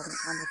stares involving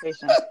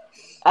complication.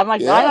 I'm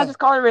like, why not just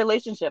call it a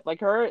relationship? Like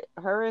her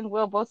and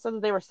Will both said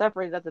that they were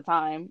separated at the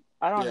time.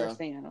 I don't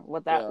understand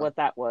what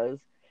that was.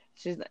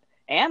 They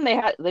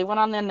went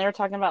on then they were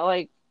talking about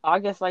like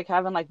August like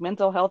having like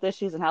mental health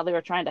issues and how they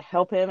were trying to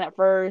help him at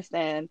first,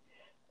 and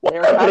they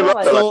were kind of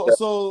like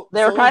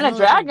they were kind of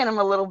dragging him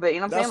a little bit. You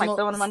know what I'm saying? Like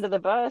throwing him under the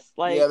bus.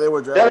 Like they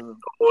were dragging him.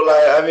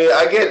 Like, I mean,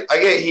 I get.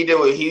 He did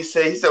what he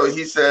said. He said what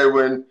he said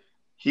when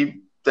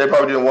they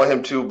probably didn't want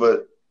him to,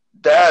 but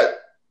that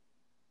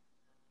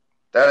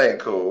ain't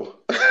cool.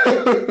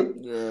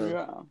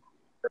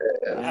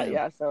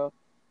 So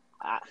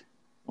I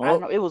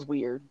don't know. It was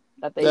weird.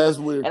 That's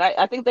weird. And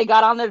I think they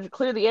got on there to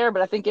clear the air,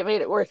 but I think it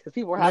made it worse because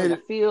people were having a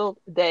field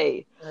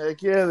day.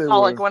 Heck yeah, they were.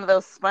 Like one of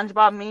those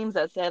SpongeBob memes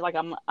that said, like,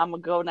 I'm gonna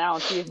go now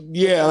and see if I'm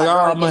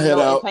gonna head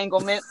out.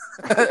 Entanglement.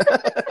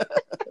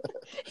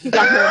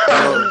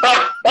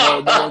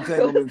 No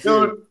entanglement.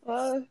 Dude,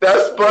 that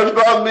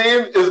SpongeBob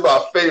meme is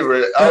my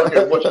favorite. I don't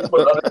care what you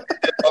put on the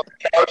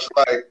couch.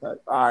 Like, all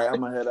right, I'm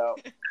gonna head out.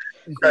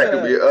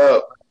 Cracking me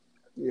up.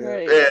 Yeah.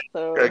 Right.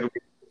 So,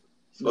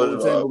 no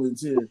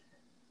entanglements here.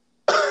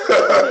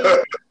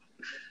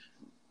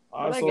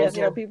 I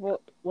guess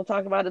people will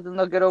talk about it and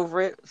they'll get over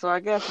it. So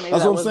I guess maybe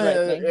that's that what I'm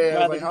saying.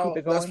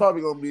 Like that's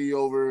probably gonna be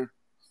over.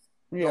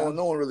 Yeah.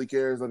 No one really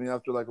cares. I mean,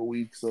 after like a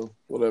week, so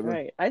whatever.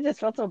 Right. I just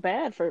felt so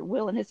bad for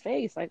Will and his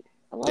face. Like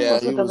I love Will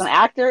Smith as an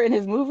actor in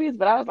his movies,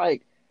 but I was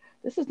like,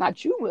 this is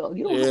not you, Will.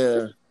 You don't.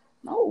 Yeah.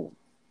 No,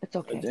 it's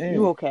okay.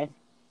 You okay?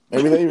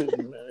 Maybe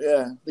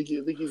I think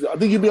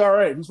he'd be all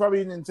right. He's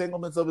probably in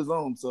entanglements of his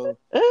own. So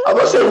I'm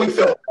gonna say we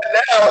feel bad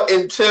now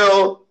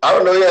until I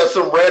don't know. He had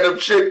some random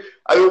chick.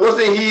 I mean,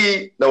 wasn't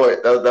he? No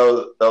wait, that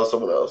was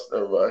someone else.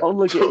 Never mind. Oh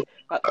look at.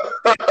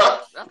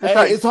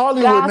 It's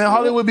Hollywood, man.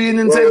 Hollywood be in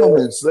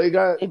entanglements. They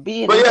got. But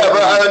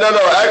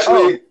no.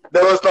 Actually,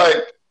 there was like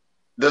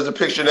there's a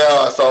picture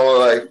now. I saw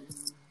like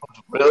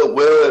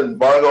Will and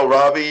Margot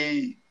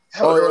Robbie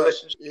have a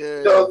relationship.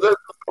 Yeah. They're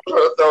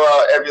trying to throw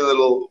out every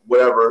little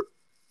whatever.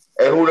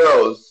 And who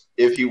knows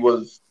if he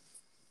was,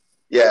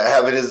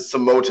 having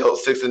some Motel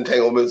 6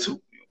 entanglements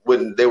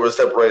when they were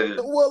separated.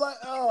 Well,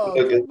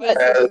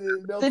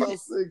 Motel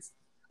 6.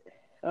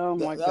 Oh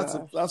my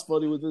god, that's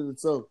funny within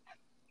itself.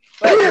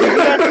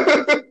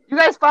 You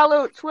guys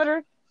follow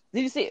Twitter?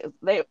 Did you see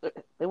they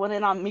went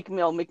in on Meek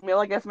Mill? Meek Mill,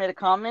 I guess, made a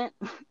comment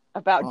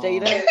about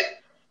Jada,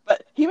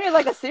 but he made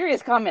like a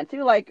serious comment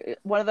too, like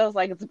one of those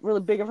like it's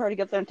really big of her to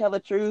get there and tell the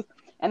truth.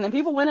 And then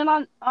people went in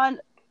on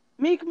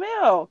Meek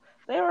Mill.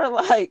 They were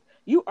like,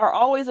 "You are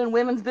always in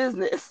women's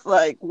business."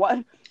 Like,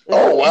 what?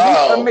 Oh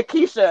wow! From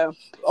Makisha.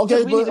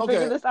 Okay, we need to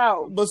figure this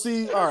out. But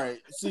see, all right,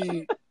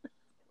 see.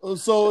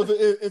 So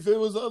if it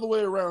was the other way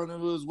around, it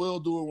was Will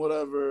doing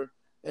whatever,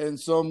 and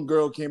some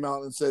girl came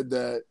out and said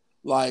that,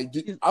 like,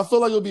 I feel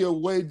like it would be a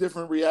way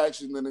different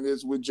reaction than it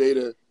is with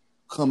Jada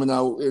coming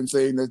out and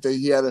saying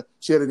that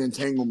she had an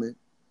entanglement.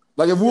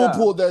 Like if Will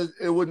pulled that,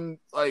 it wouldn't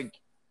like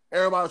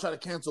everybody would try to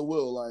cancel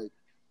Will. Like.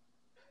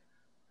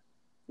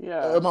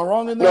 Yeah. Am I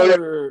wrong in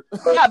that?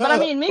 Yeah, but I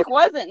mean, Meek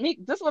wasn't.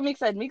 This is what Meek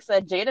said. Meek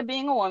said Jada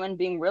being a woman,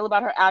 being real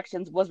about her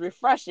actions, was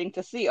refreshing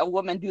to see a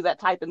woman do that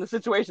type in the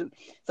situation.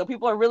 So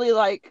people are really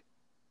like,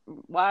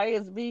 why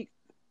is Meek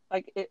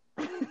like it?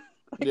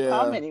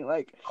 Commenting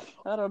like,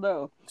 I don't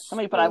know.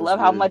 But I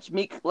love how much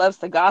Meek loves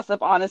to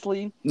gossip.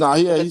 Honestly, he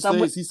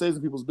stays in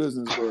people's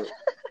business, but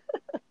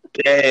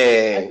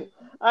dang.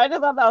 I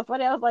just thought that was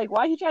funny. I was like,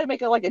 why are you trying to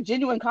make it like a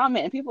genuine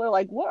comment? And people are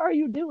like, what are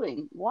you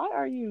doing? Why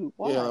are you?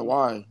 Why? Yeah,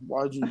 why?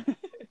 Why'd you?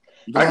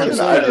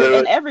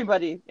 And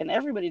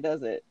everybody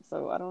does it.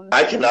 So I don't know.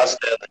 I cannot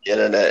stand the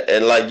internet.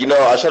 And like,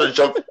 I try to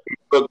jump from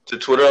Facebook to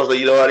Twitter. I was like,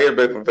 I need a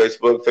break from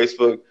Facebook.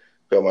 Facebook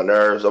got my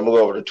nerves. I'm gonna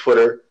go over to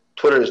Twitter.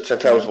 Twitter is 10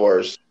 times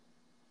worse.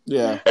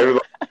 Yeah.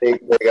 Everybody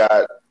thinks they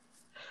got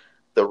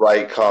the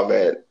right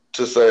comment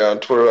to say on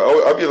Twitter.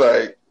 I'll be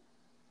like,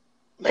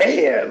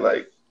 man,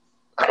 like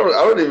I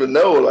don't even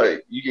know.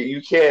 Like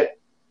you can't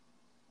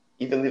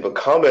even leave a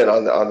comment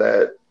on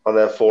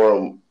that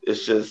forum.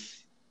 It's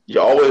just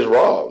you're always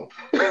wrong.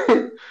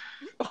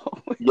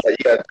 Yeah, you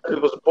got 10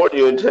 people supporting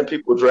you and 10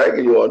 people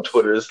dragging you on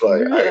Twitter. It's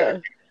like Yeah.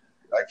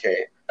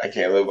 I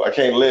can't live. I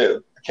can't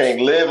live. I can't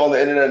live on the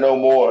internet no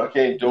more. I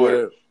can't do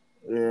it.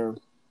 Yeah.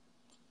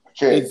 I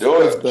can't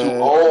do it. I'm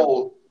too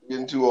old.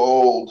 Getting too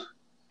old.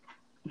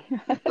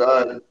 I'm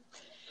done.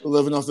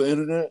 Living off the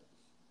internet.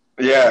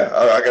 Yeah,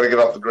 I got to get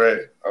off the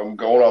grid. I'm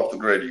going off the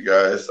grid, you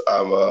guys.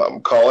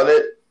 I'm calling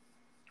it.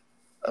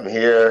 I'm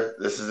here.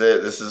 This is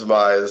it. This is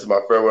my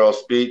farewell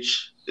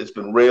speech. It's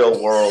been real,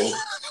 world.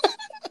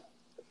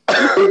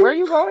 Where are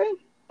you going?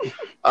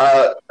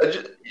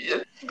 Just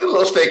a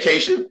little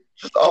staycation,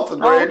 just off the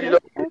grid, okay. you know.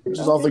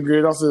 Just off the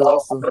grid, off the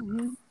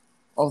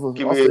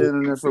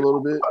internet for a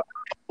little bit.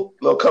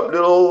 Little cup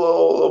noodle,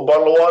 little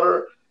bottle of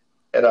water,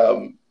 and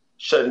I'm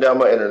shutting down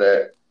my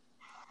internet,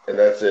 and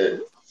that's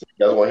it. So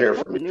you guys want to hear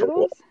from me?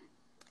 Noodles?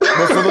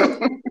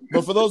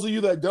 But for those of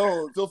you that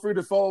don't, feel free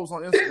to follow us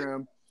on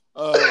Instagram.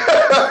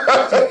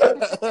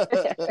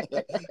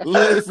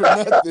 Live for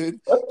nothing.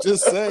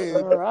 Just saying.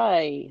 All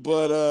right.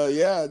 But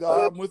yeah, no,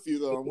 I'm with you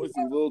though. I'm with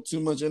you. A little too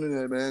much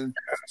internet, man.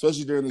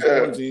 Especially during this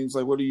quarantine. It's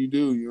like, what do?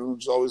 You know,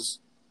 just always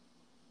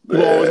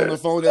people always on the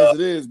phone as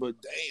it is. But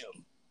damn.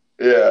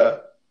 Yeah.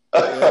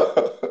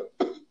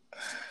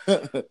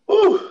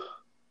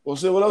 Well,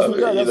 shit. What else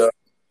we got?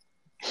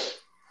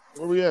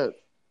 Where we at?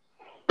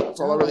 That's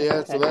all I really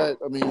had for that.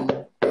 I mean,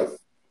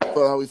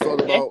 how we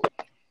felt about.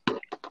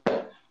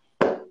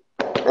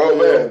 Oh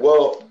man,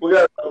 well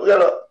I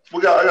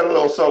got a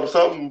little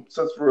something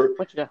since we're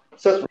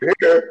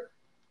here.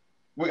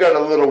 We got a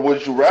little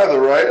would you rather,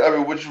 right? I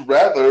mean, would you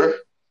rather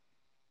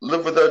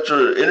live without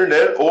your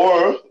internet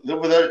or live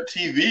without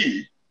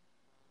TV?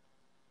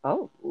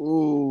 Oh.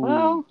 Ooh.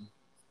 Well.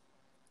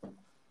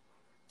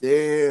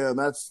 Damn,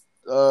 that's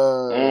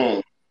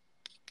well.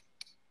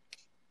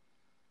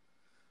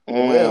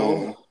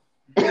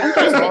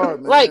 That's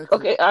hard, man. Like,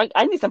 okay,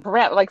 I need some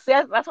parameters. Like, see,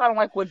 that's why I don't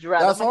like would you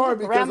rather. That's hard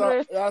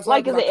because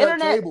like, is the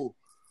internet? Cable.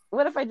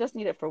 What if I just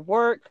need it for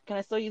work? Can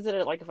I still use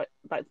it? Like, if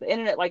the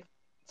internet, like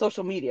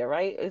social media,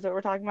 right? Is that what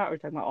we're talking about? Or we're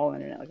talking about all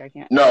internet? Like, I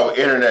can't. No,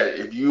 internet.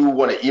 If you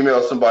want to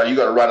email somebody, you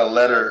got to write a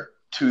letter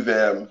to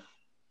them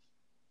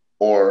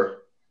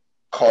or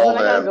call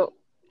them.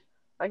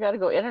 I gotta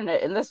go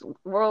internet. In this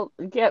world,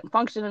 you can't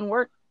function and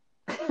work.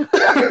 I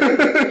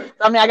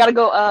mean, I gotta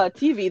go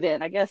TV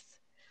then, I guess.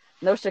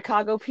 No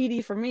Chicago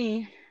PD for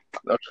me.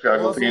 No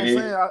Chicago PD. That's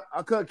what I'm saying.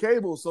 I cut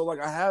cable, so like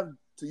I have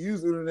to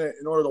use internet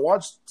in order to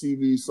watch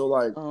TV. So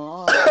like,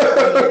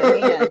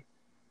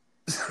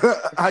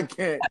 I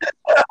can't.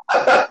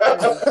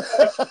 I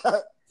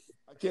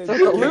can't. So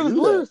it's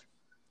lose.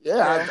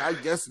 Yeah, I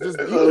guess just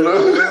I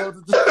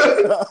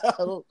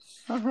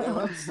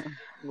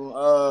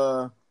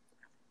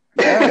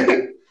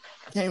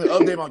can't even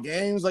update my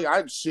games. Like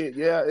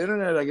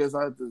internet. I guess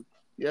I have to.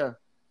 Yeah.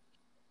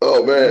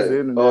 Oh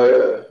man. Oh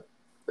yeah.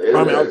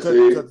 I mean, I'll cut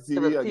the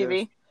TV.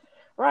 TV.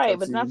 Right,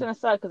 but that's gonna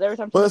suck because every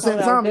time at the same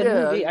time,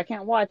 movie, I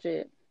can't watch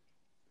it.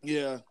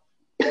 Yeah.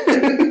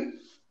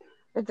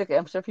 It's okay.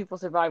 I'm sure people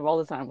survive all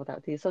the time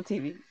without TV. So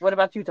TV. What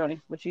about you, Tony?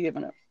 What you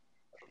giving up?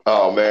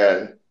 Oh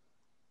man.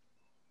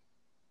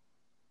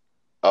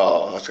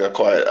 Oh, I just got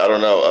quiet. I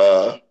don't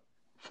know.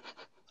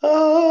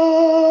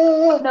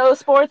 No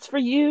sports for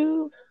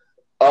you.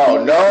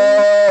 Oh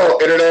no!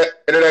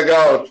 Internet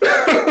gone.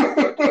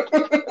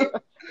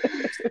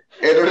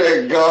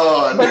 Internet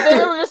gone. But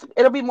then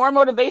it'll be more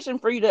motivation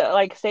for you to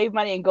like save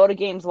money and go to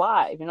games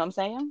live. You know what I'm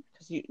saying?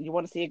 Because you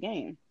want to see a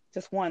game,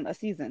 just one a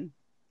season.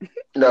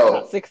 No,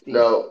 not 60.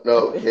 No,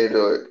 can't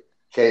do it.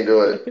 Can't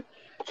do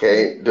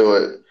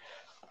it.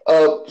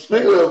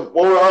 Speaking of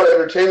when we're on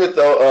entertainment,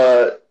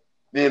 though,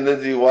 me and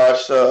Lindsay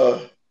watched.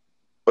 Welcome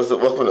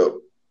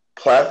to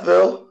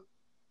Plathville?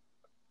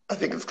 I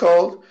think it's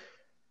called.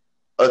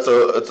 It's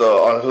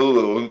on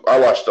Hulu. I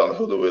watched it on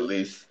Hulu at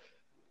least.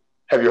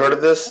 Have you heard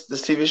of this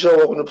TV show?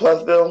 Welcome to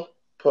Plathville.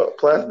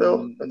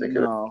 Plathville? I think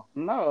no.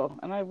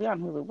 And I'd be on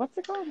Hulu. What's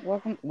it called?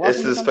 Welcome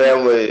it's this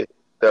family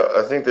that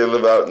I think they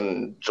live out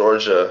in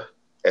Georgia,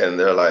 and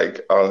they're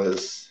like on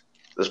this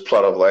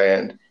plot of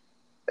land,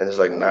 and there's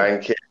like 9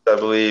 kids, I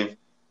believe,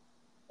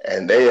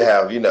 and they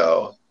have,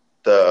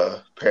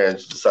 the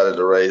parents decided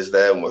to raise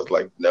them with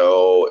like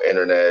no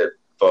internet,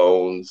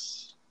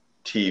 phones,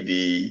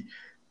 TV,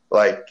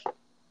 like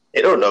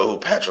they don't know who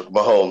Patrick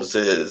Mahomes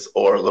is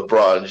or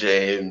LeBron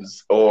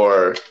James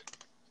or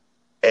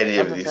any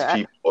of these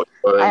people.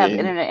 I have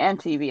internet and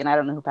TV, and I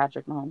don't know who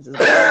Patrick Mahomes is.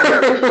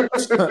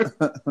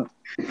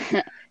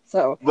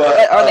 So,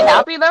 are they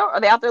happy though?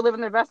 Are they out there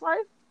living their best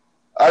life?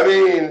 I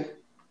mean,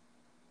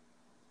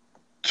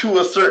 to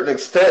a certain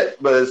extent,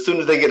 but as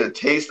soon as they get a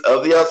taste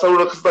of the outside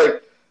world, because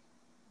like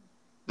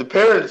the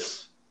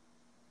parents,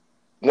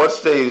 once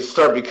they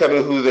start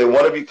becoming who they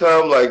want to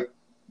become, like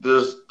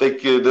they're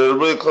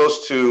really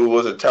close to,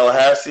 was it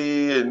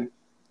Tallahassee, and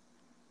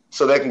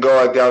so they can go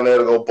like down there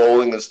to go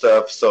bowling and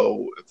stuff.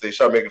 So if they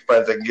start making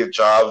friends, they can get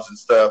jobs and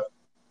stuff.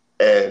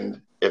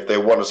 And if they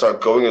want to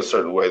start going a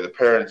certain way, the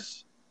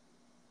parents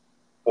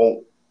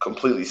won't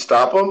completely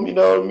stop them. You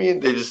know what I mean?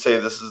 They just say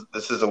this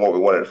isn't what we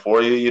wanted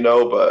for you, you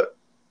know. But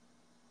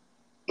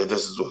if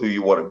this is who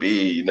you want to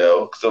be, you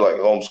know, because they're like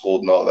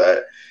homeschooled and all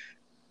that.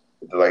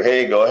 They're like,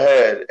 hey, go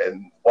ahead.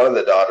 And one of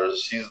the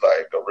daughters, she's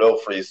like a real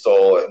free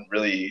soul and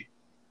really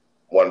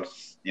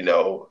wants, you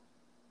know,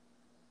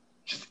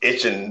 just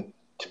itching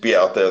to be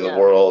out there in the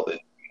world. And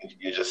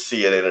you just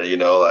see it in her, you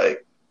know,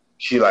 like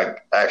she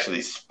like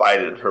actually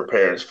spited her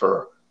parents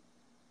for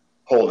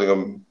holding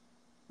them,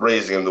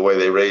 raising them the way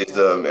they raised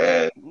them.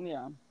 And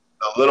the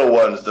little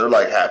ones, they're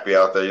like happy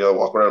out there, you know,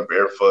 walking around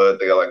barefoot.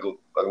 They got like a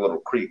little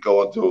creek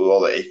going through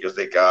all the acres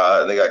they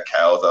got, and they got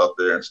cows out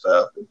there and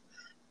stuff.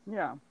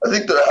 Yeah, I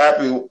think they're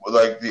happy with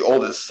like the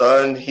oldest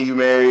son he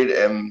married,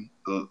 and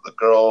the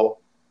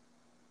girl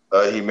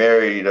he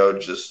married. You know,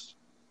 just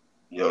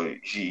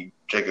he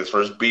drank his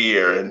first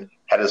beer and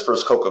had his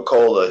first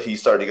Coca-Cola. He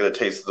started to get a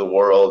taste of the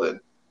world, and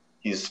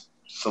he's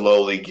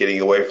slowly getting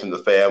away from the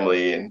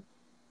family, and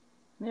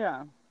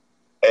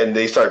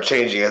they start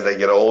changing as they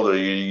get older.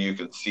 You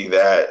can see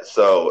that.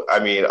 So, I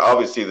mean,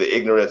 obviously the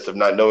ignorance of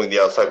not knowing the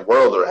outside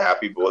world are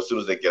happy, but as soon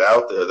as they get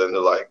out there, then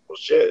they're like, well,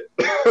 shit.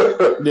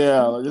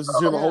 Yeah, like this is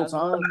here the whole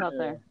time.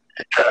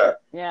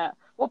 Yeah.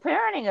 Well,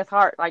 parenting is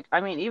hard. Like,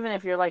 I mean, even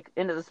if you're like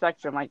into the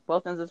spectrum, like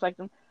both ends of the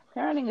spectrum,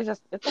 parenting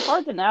is it's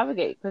hard to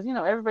navigate because, you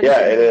know, everybody's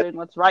doing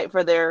what's right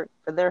for their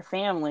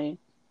family.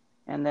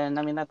 And then,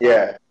 I mean, that's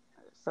hard.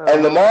 So,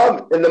 and the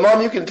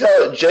mom, you can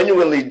tell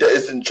genuinely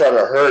isn't trying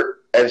to hurt.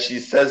 And she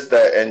says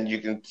that, and you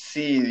can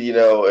see, you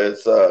know,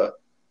 it's all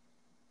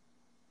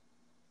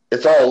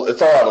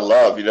out of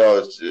love, you know.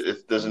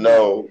 It's there's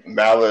no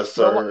malice,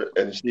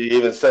 and she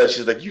even says,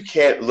 she's like, you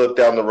can't look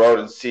down the road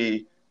and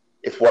see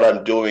if what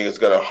I'm doing is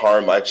going to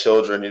harm my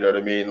children. You know what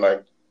I mean?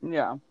 Like,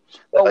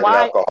 but like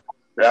why?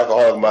 An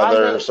alcoholic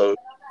mother, so.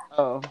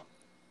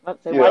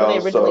 Let's say, why did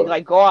they originally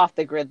like go off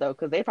the grid though?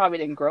 Because they probably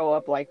didn't grow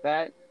up like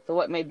that. So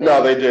what made them?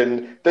 No, they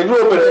didn't. They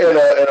grew up in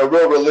a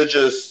real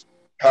religious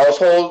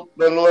household,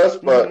 nonetheless,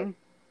 but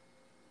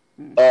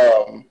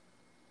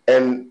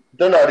and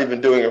they're not even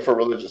doing it for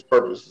religious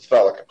purposes. It's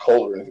not like a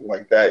cult or anything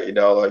like that, you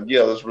know. Like,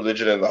 there's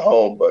religion in the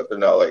home, but they're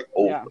not like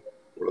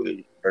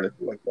overly or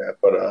anything like that.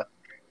 But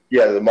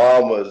the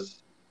mom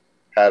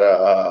had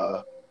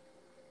a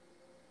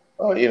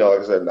you know,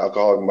 like I said, an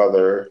alcoholic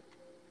mother,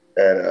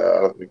 and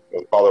I don't think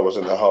the father was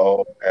in the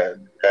home,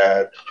 and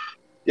dad.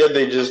 Yeah,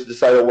 they just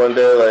decided one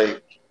day,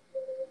 like,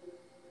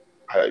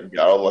 I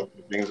don't like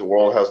the things the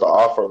world has to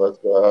offer. That's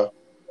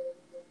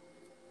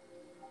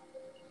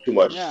too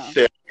much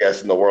shit, I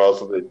guess, in the world.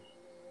 So they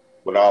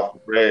went off the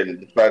grid and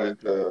decided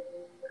it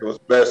was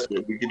best.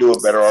 We could do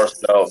it better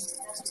ourselves.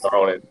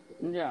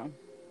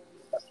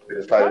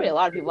 There's probably a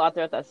lot of people out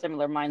there with that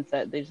similar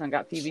mindset. They just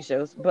got TV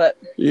shows, but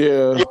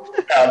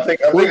I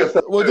think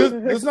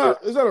it's not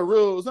a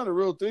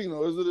real thing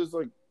though, is it? It's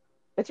like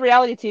it's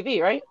reality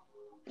TV, right?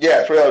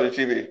 Yeah, it's reality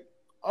TV.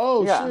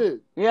 Oh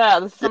shit! Yeah,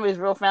 this is somebody's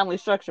real family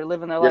structure,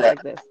 living their life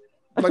like this.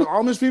 Like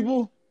Amish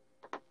people?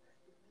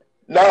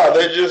 No,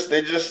 they just.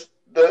 I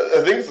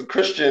think it's a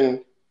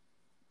Christian.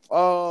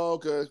 Oh,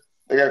 okay.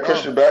 They got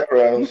Christian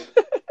backgrounds.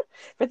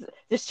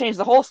 Just changed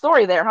the whole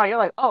story there, huh? You're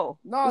like, oh,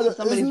 no, this is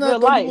somebody's real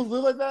life. People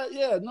live like that?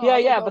 Yeah, no.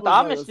 But the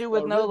Amish do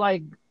with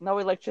no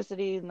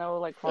electricity, no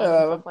like phone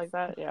and stuff like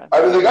that. Yeah.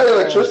 I mean, they got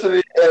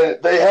electricity,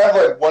 and they have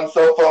like one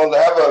cell phone. They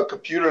have a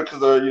computer because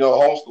they're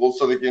homeschooled,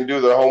 so they can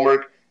do their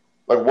homework.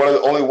 Like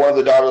only one of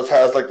the daughters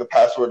has like the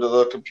password to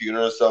the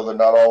computer, so they're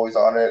not always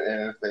on it.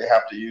 And if they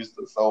have to use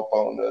the cell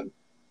phone, then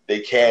they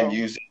can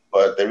use it,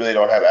 but they really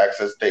don't have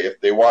access. If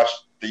they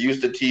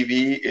use the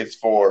TV, it's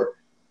for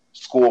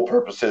school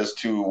purposes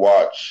to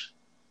watch,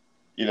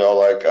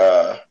 like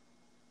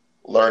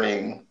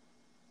learning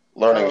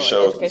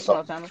shows and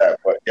stuff like that.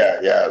 But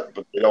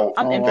but they don't.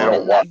 I'm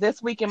don't watch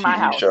this week in my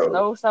house. Shows.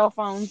 No cell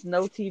phones,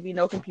 no TV,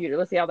 no computer.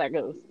 Let's see how that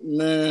goes.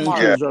 Man,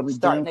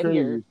 starting the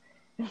year.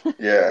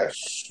 Yeah.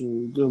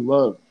 Shoot, good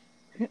luck.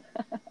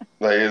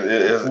 Like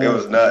it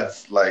was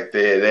nuts. Like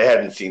they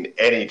hadn't seen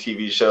any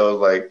TV shows.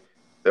 Like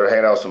they were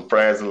hanging out with some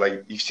friends and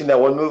like, you've seen that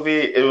one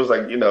movie? It was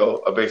like,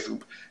 a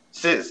basic.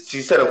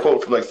 She said a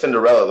quote from like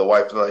Cinderella. The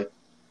wife was like,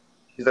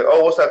 he's like,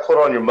 oh, what's that quote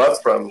on your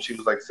mug from? She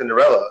was like,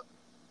 Cinderella.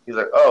 He's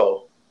like,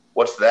 oh,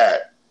 what's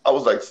that? I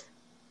was like,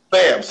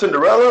 bam,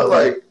 Cinderella.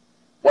 Like,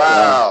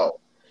 wow.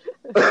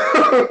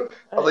 I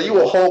was like, you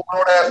a whole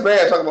grown ass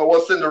man talking about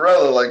what's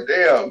Cinderella? Like,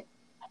 damn.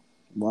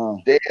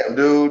 Wow. Damn,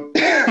 dude.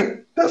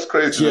 That's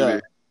crazy to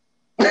me.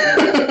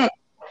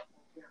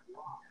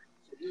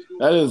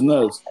 That is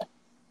nuts.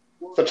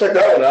 So check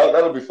that one out.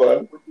 That'll be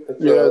fun.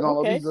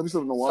 That'll be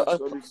something to watch.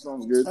 That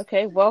sounds good.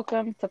 Okay,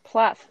 welcome to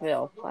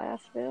Plattsville.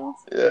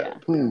 Yeah.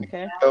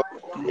 Okay.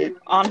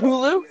 On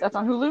Hulu? That's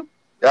on Hulu?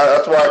 Yeah,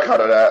 that's where I caught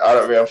it at.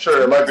 I'm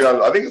sure it might be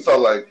on. I think it's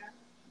on like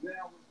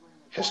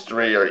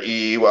History or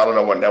E. Well, I don't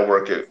know what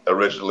network it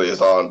originally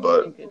is on,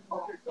 but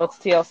it's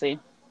TLC.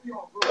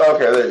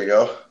 Okay, there you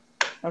go.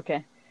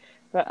 Okay.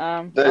 But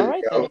There all you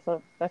right then. go.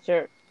 So that's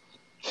your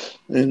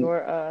And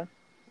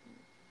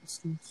It's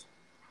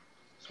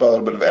a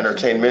little bit of suggestion for the week.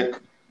 entertainment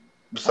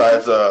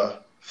besides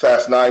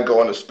Fast 9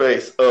 going to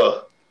space.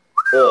 Ugh.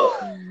 are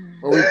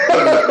we?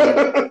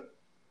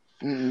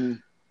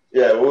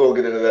 Yeah, we'll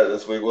get into that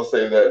this week. We'll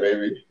save that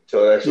maybe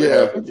until it actually Yeah,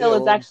 happens. Until it's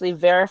we'll actually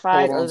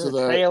verified, hold or on there's to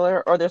a that.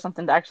 trailer, or there's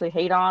something to actually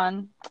hate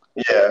on.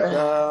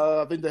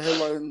 Yeah. I think the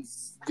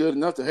headline's good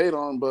enough to hate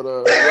on, but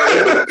yeah,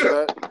 we'll hold on to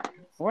that.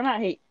 We're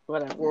not hate.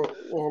 Whatever. We'll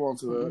hold on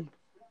to that.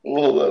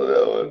 We'll hold on to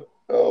that one.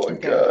 Oh my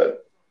Okay. God.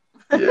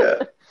 Yeah.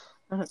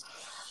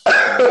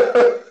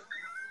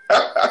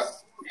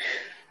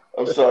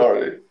 I'm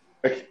sorry.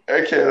 I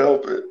can't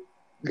help it.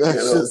 I can't That's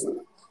help just.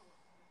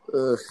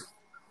 it.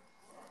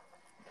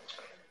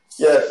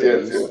 Yes.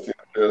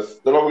 Is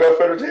that all we got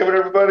for entertainment,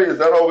 everybody? Is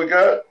that all we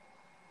got? I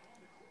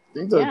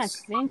think Yeah, I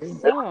that's. think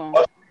so.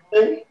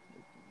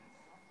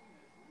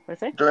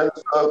 What's it? During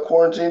this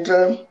quarantine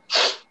time?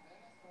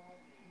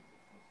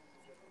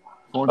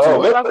 Quarantine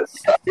what?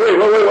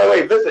 Vincent.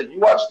 Wait. Vincent, you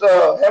watched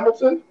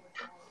Hamilton?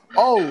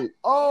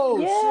 Oh,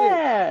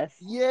 Yes.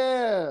 shit.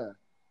 Yeah.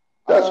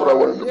 That's what I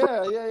wanted to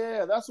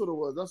Yeah. That's what it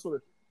was.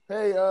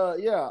 Hey,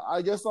 yeah,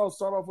 I guess I'll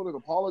start off with an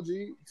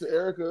apology to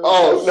Erica.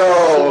 Oh,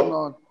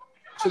 no.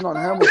 Shitting on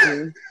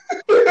Hamilton.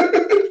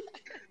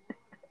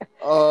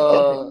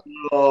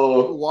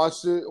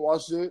 Watched it.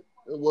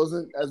 It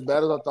wasn't as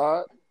bad as I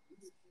thought.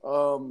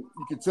 You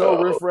could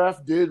tell Riff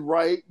Raff did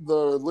write the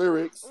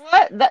lyrics.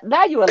 What?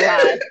 Now you a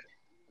lie.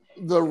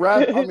 The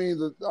rap,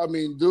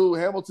 dude,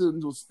 Hamilton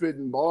was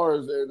spitting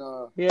bars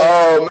and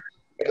Yeah.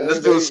 This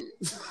dude's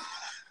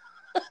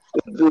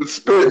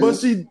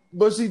spitting.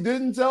 But she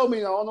didn't tell me.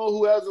 I don't know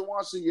who hasn't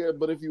watched it yet,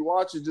 but if you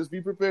watch it, just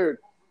be prepared.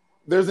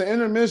 There's an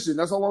intermission.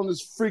 That's how long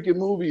this freaking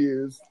movie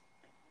is.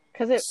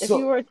 Because if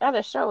you were at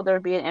a show, there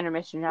would be an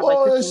intermission. You have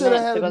Well, like they 15 should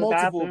have minutes to had go to the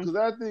multiple bathroom. because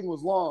that thing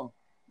was long.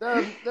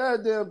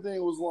 That damn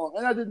thing was long,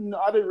 and I didn't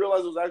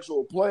realize it was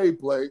actual play.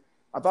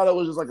 I thought it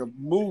was just like a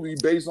movie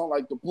based on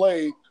like the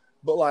play,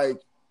 but like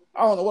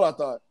I don't know what I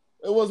thought.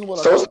 It wasn't what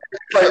I thought.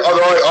 It's like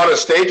on a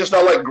stage. It's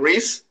not like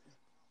Grease.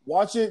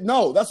 Watch it.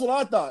 No, that's what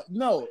I thought.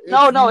 No,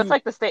 It's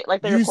like the state,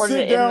 like they you recorded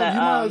sit it in down. the. You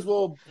might as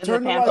well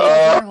turn the the lights Panther.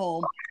 off in your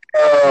home.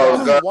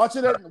 Oh, God. Watch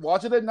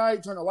it at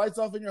night. Turn the lights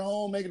off in your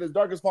home. Make it as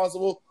dark as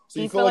possible, so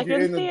you feel like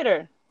you're in the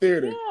theater.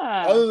 theater.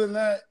 Yeah. Other than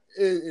that,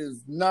 it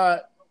is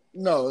not.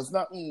 No, it's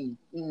not.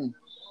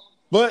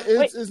 But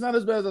it's not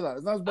as bad as I thought.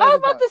 It's not as bad. I was as I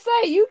about thought. to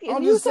say you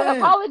said saying.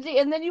 apology,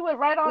 and then you went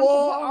right on.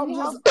 Well,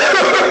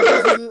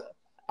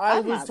 I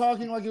was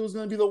talking like it was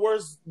going to be the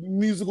worst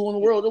musical in the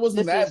world. It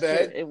wasn't that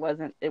bad. True. It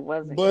wasn't.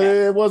 But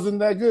it wasn't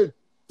that good.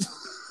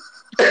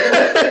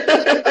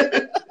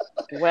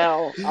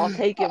 Well, I'll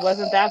take it.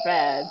 Wasn't that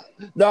bad?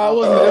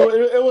 No,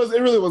 it wasn't.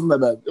 It really wasn't that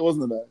bad. It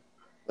wasn't that bad.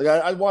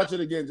 Like I'd watch it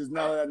again just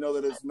now that I know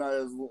that it's not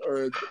as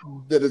or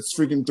that it's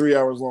freaking 3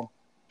 hours long.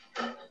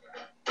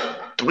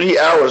 3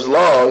 hours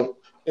long.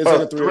 It's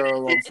like a 3 hour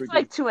long. It's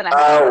like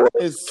 2.5.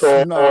 It's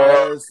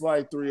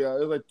like 3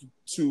 hours. It's like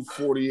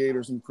 2:48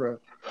 or some crap.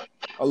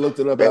 I looked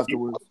it up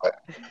afterwards.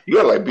 You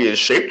gotta like be in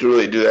shape to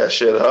really do that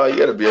shit, huh? You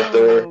gotta be up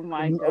there. Oh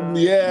my God.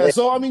 Yeah.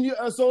 So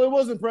so it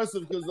was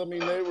impressive because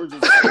they were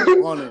just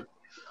on it,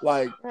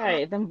 like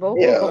right. Them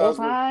vocals the whole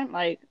time.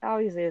 Like how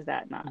easy is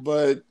that not?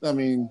 But I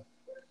mean,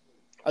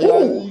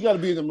 you got to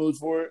be in the mood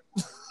for it.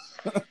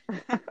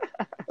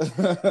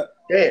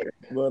 Yeah.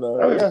 But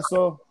yeah.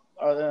 So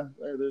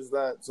there's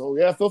that. So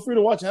yeah, feel free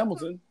to watch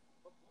Hamilton.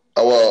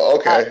 Oh well,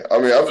 okay. I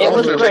mean, it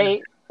was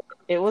great.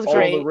 It was All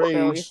great. the rage.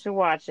 So you should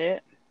watch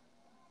it.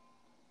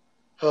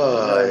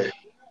 Best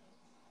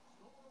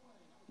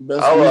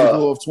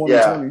musical of 2020.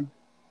 Yeah.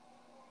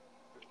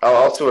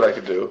 I'll see what I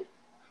can do.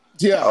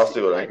 Yeah, I'll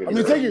see what I can do. I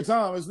mean, take your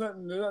time. There's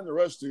nothing to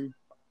rush to.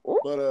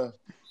 But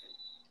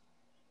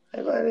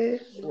hey, buddy.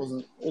 It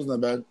wasn't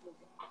that bad.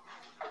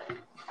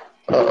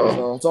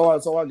 Uh-oh. So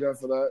that's all I got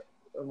for that.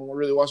 I don't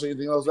really watch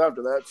anything else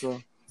after that.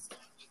 So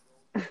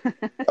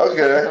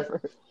okay.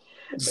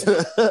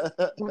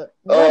 One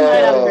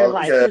night out of your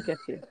life. Look at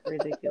you.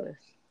 Ridiculous.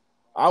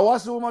 I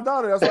watched it with my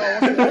daughter. That's why I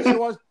watched it. I actually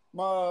watched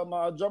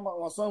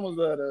my son was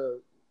at a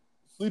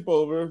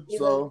sleepover,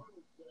 so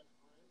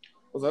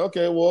I was like,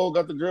 okay, well,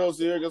 got the girls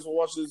here. I guess we'll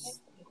watch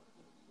this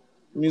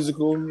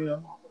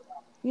musical.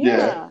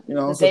 Yeah.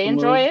 Did they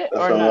enjoy it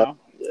or no?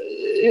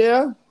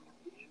 Yeah.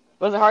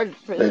 Was it hard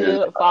for you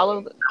to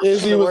follow? He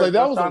was like,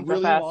 that was a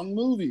really long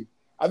movie.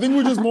 I think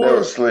we're just more. They were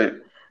asleep.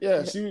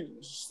 Yeah, she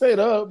stayed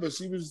up, but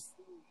she was.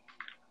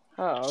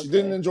 Oh, okay. She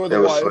didn't enjoy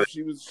the wife.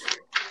 She was.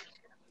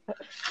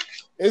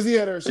 Izzy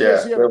had her. She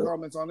had her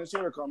comments on it. She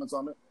had her comments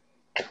on it.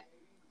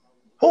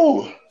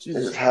 Oh,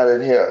 it's hot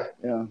in here.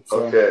 Yeah. So,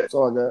 okay. That's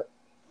all I got.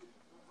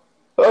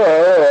 All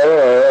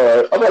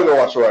right. I'm not gonna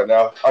watch it right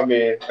now. I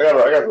mean, I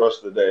got the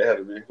rest of the day ahead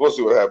of me. We'll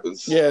see what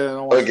happens.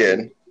 Yeah.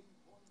 Again.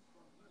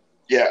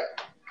 Yeah.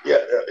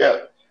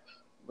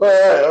 All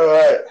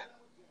right.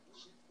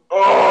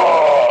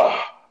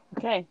 Oh.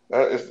 Okay.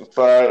 That is the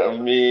sign of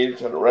me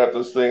trying to wrap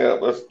this thing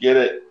up. Let's get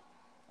it.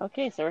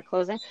 Okay, so we're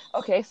closing.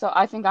 Okay, so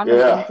I think I'm going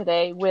to end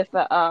today with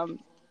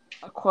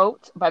a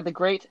quote by the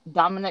great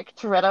Dominic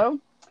Toretto.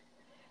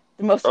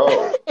 The most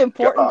Oh,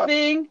 important God.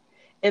 thing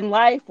in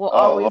life will Oh,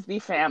 always be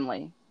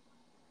family.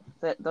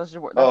 That's the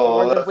words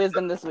oh, of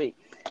wisdom this week.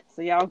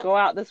 So y'all go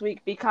out this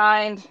week, be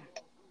kind,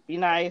 be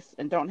nice,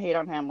 and don't hate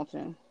on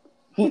Hamilton.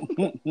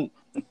 It's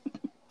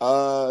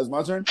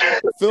my turn.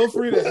 Feel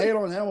free to hate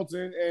on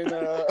Hamilton and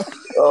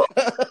oh,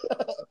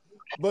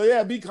 but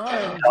yeah, be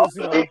kind. Just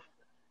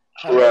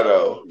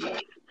Toretto.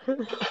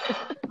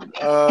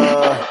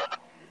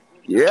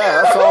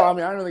 Yeah, that's all. I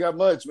mean, I don't really got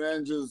much,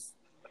 man. Just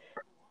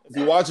if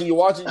you're watching, you're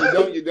watching. You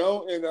don't, you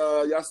don't. And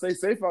y'all stay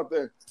safe out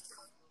there.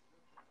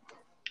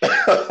 All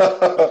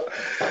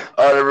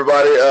right,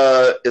 everybody.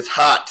 It's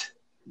hot.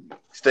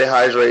 Stay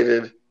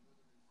hydrated.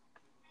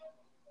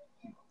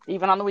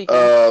 Even on the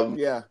weekend.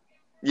 Yeah.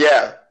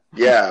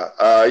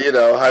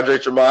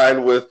 Hydrate your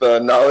mind with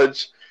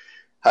knowledge.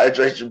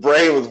 Hydrate your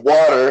brain with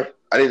water.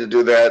 I need to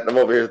do that. I'm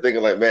over here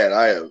thinking like, man,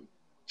 I am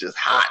just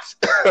hot.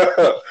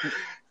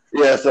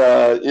 Yes,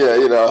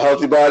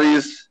 healthy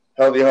bodies,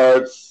 healthy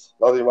hearts,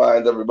 healthy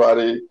minds,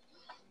 everybody.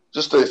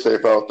 Just stay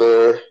safe out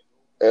there.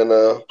 And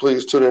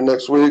please tune in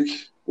next week.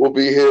 We'll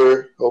be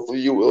here. Hopefully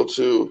you will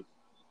too.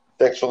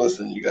 Thanks for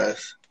listening, you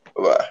guys.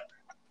 Bye-bye.